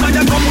make it a blessing. Nobody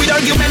come with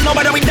argument,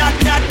 nobody with that.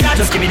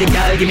 Just give me the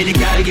gal, give me the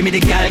gal, give me the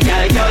gal.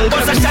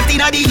 What's a shot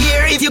in the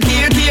ear if you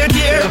care.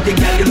 You love the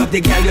gal, you love the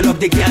gal, you love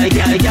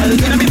the gal.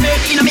 Gonna be fed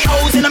in my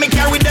house and I'm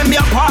car with them be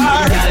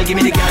apart. Gal, give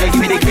me the gal,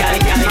 give me the gal.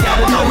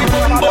 Now we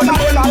bun.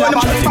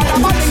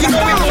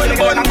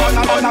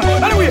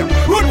 Anyway,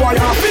 road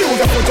warrior, feel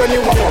the foot on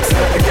you a box.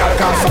 The gal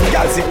can't some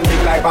gal sit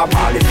big like a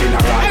ball if in a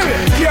run.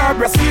 Care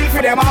breast feel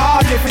for them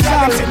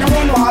artificial. Sit the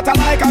run water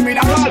like a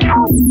mineral.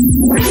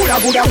 Good,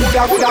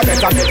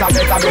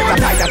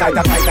 better,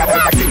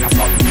 tighter, king of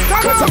sun.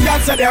 When some gal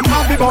say them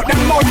happy but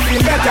them mouth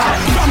feel better.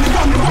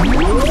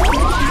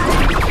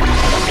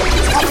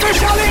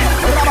 Officially,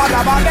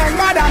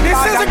 this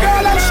is a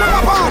girl and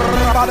sugar bar.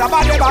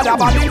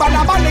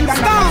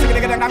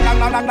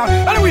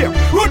 Anyway,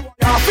 road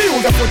boy, feel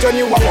the foot on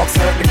you a walk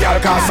certain girl,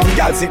 cause some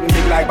girl sitting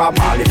big like Bob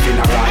Marley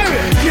funeral.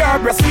 Your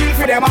breast feel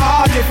for them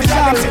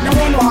artificial. Them sitting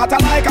around water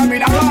like a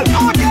mineral.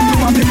 You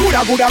want the good,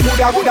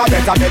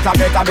 better,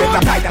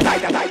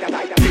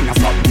 finger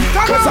something.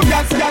 Cause some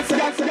girls,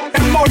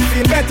 them mouth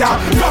feel better.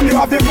 From you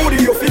have the booty,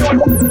 you feel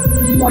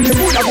the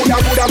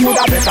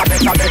better.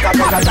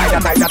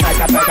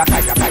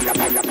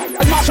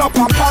 Mash up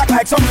and park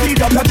like some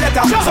feed of the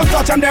jetta. Some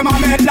touch and them are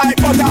made like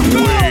butter.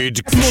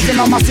 Smoking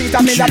on my seat,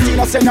 I'm in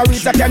Latino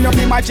senorita. Can you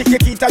be my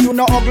chiquita? You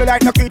know ugly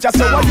like no creature.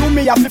 So what you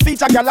me have to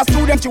feature? Girl a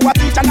student, you a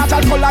teacher.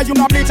 Natural color, you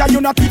no bleacher.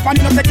 You no thief and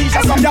you no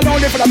tequila. Some girl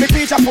only full of me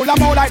preacher. Full of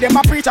mouth like them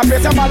a preacher.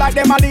 Face them all like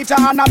them a leecher.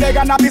 And a beg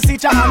and a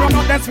beseecher. And you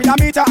not dance with a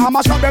meter. I'm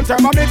a shop them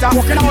thermometer.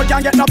 Walking out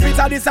can't get no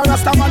pizza. This a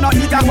rasta man no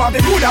eater. Want the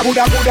good, better.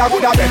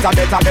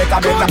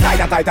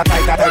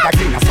 Tighter,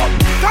 clean as up.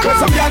 Cause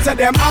some girls say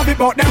them have it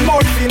but them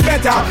mouth feel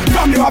better.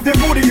 From you have the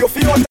booty you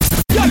feel.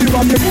 Girl you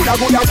have the good.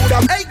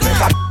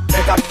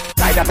 Better.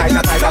 Tighter.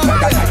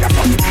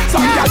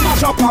 Some girls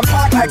mash up and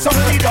park like some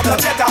feed of the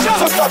jetta.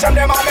 Some touch and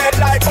them are made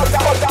like butter.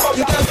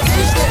 You can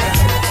finish there.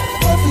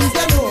 Coffee's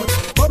the road.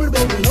 Bubble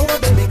baby, lower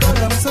baby,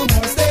 cause I'm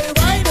somewhere. Stay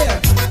right there.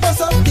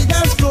 Bust up the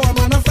dance floor,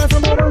 man. I fly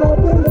from all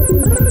over.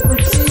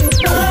 See you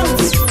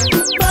bounce.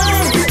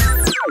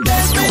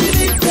 Let's make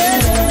it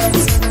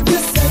dance.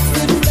 Your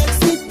sexy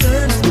flexy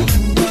turns me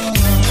on.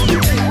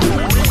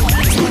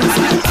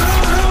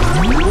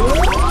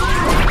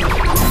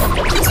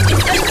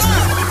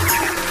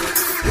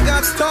 You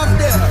got stuff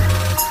there.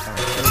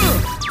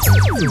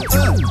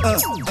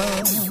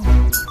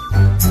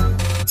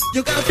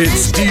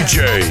 It's DJ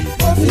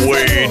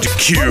Wade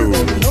Q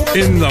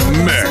in the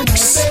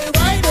mix.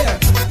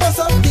 Bust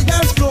up the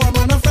dance floor,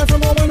 man. I fly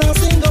from over now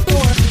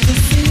Singapore. You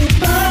see me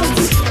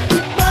bounce.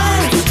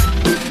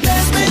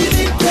 Let's make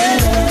it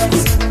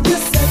dance. Your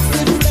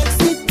sexy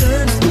flexy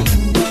turns me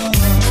on.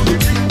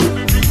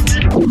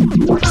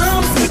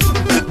 Bounce.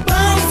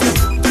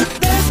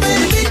 Let's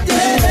make it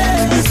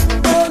dance.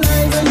 All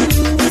eyes on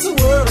you, it's a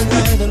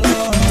worldwide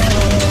alone.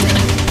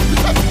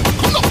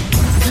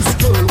 This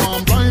girl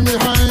want blind me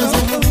eyes.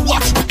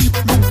 Watch the hip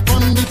look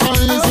on the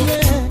ties.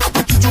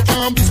 You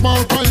can't be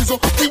small prize.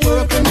 The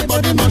work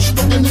anybody mash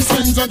down in the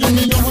signs and give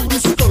me your.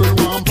 This girl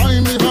want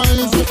blind me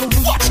eyes.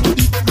 Watch the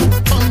hip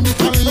look on the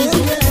ties.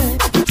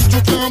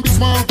 You can't be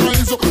small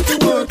prize. The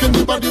work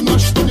anybody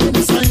mash down in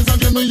the signs and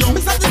give me your.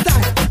 Mix up the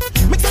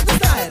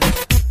style.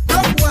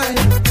 Rock wine.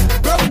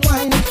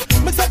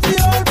 Mix up the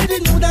old with the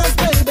new dance,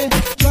 baby.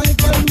 Drive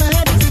your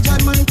mad, if you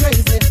drive mine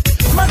crazy.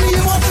 Money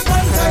you want to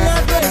spend,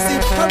 tired, crazy.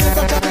 How you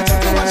got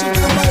chocolate, watch it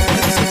come by.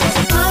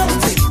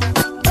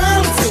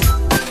 Bounce it.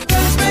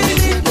 Let's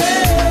make it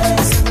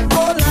dance.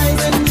 All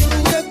eyes on you,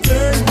 you're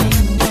turning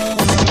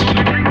on.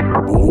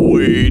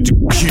 Wade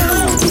Q.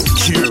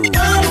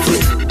 Bounce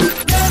it.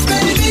 Let's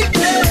make it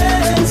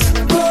dance.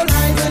 All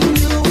eyes on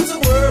you, it's a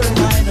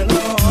worldwide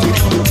alone.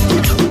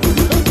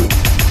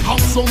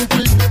 Have some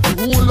click, the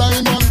whole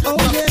line on.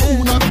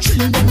 Two not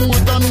three, no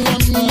more than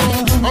one.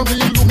 A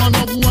real woman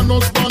have one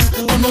husband.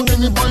 And not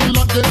any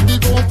pilot get the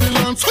go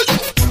freelance.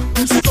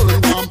 This girl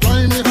want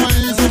blind me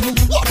eyes.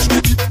 Watch the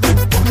hip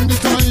look on the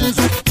ties.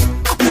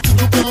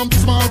 You can't be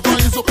small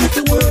prize.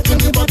 The work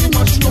anybody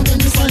mash down in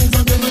the signs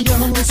and then you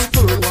know this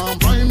girl want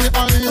blind me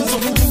eyes.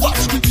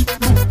 Watch the hip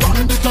look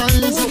on the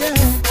ties.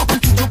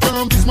 You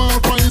can't be small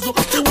prize.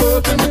 The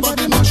work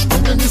anybody mash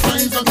down in the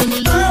signs and then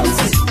you know.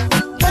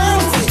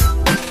 Bounce it.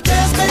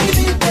 Let's make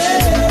it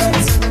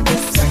dance. The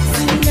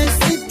sexiness,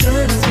 it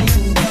turns me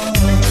on.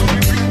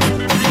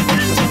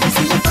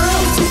 See you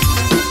bounce it.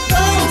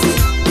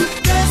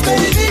 Let's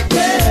make it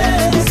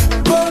dance.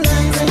 All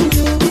eyes on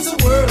you, it's a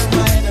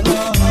worldwide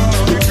alone.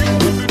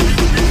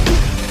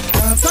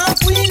 Dance up,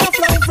 we no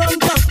fly from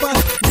Papa.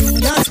 New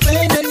York,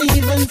 Spain, and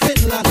even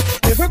Finland.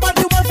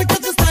 Everybody want to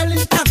catch a style in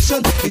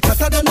action. Because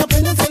I don't know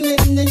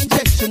penicillin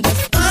injection.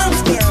 Just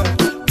bounce, girl.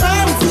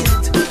 Bounce it.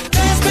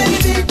 Let's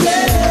make it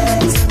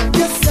dance.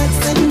 Your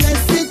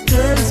sexiness, it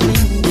turns me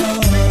on.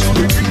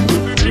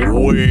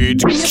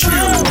 Wade Q.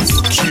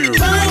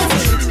 Bounce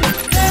it.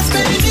 Let's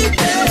make it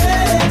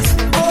dance.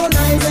 All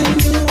eyes on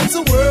you, it's a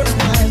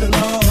worldwide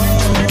alone.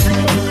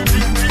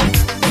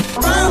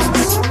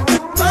 Bounce.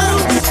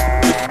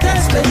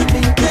 Let's make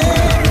it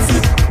dance.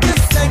 Your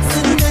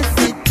sexiness,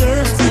 it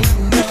turns me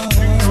on.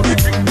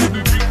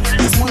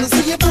 Just wanna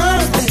see you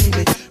bounce,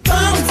 baby.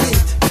 Bounce it.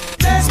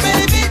 Let's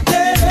make it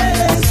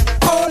dance.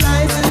 All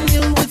eyes on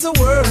you, it's a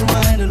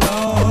worldwide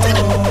alone.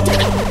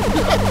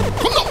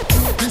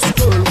 This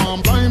girl want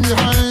blind me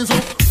eyes.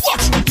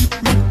 Watch the hip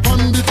look on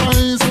the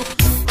ties.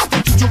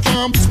 You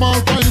can't be small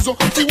prize.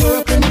 The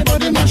work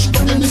anybody mash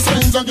down in the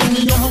signs and give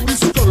me your.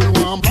 This girl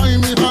want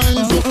blind me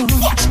eyes.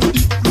 Watch the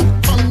hip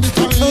look on the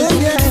ties.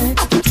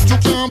 You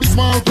can't be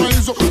small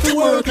prize. The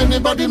work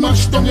anybody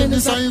mash down in the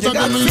signs and You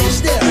got give me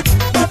fish your. there.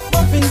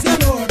 Muffins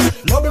galore.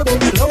 Lower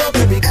baby, lower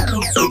baby.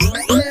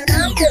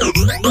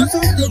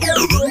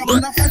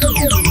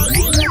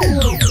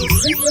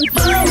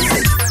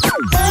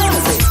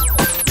 Bounce it.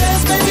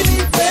 Let's make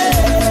it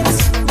dance.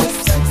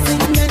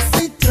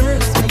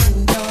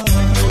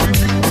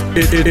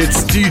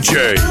 It's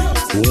DJ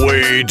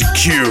Wade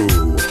Q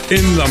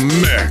in the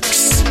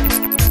mix.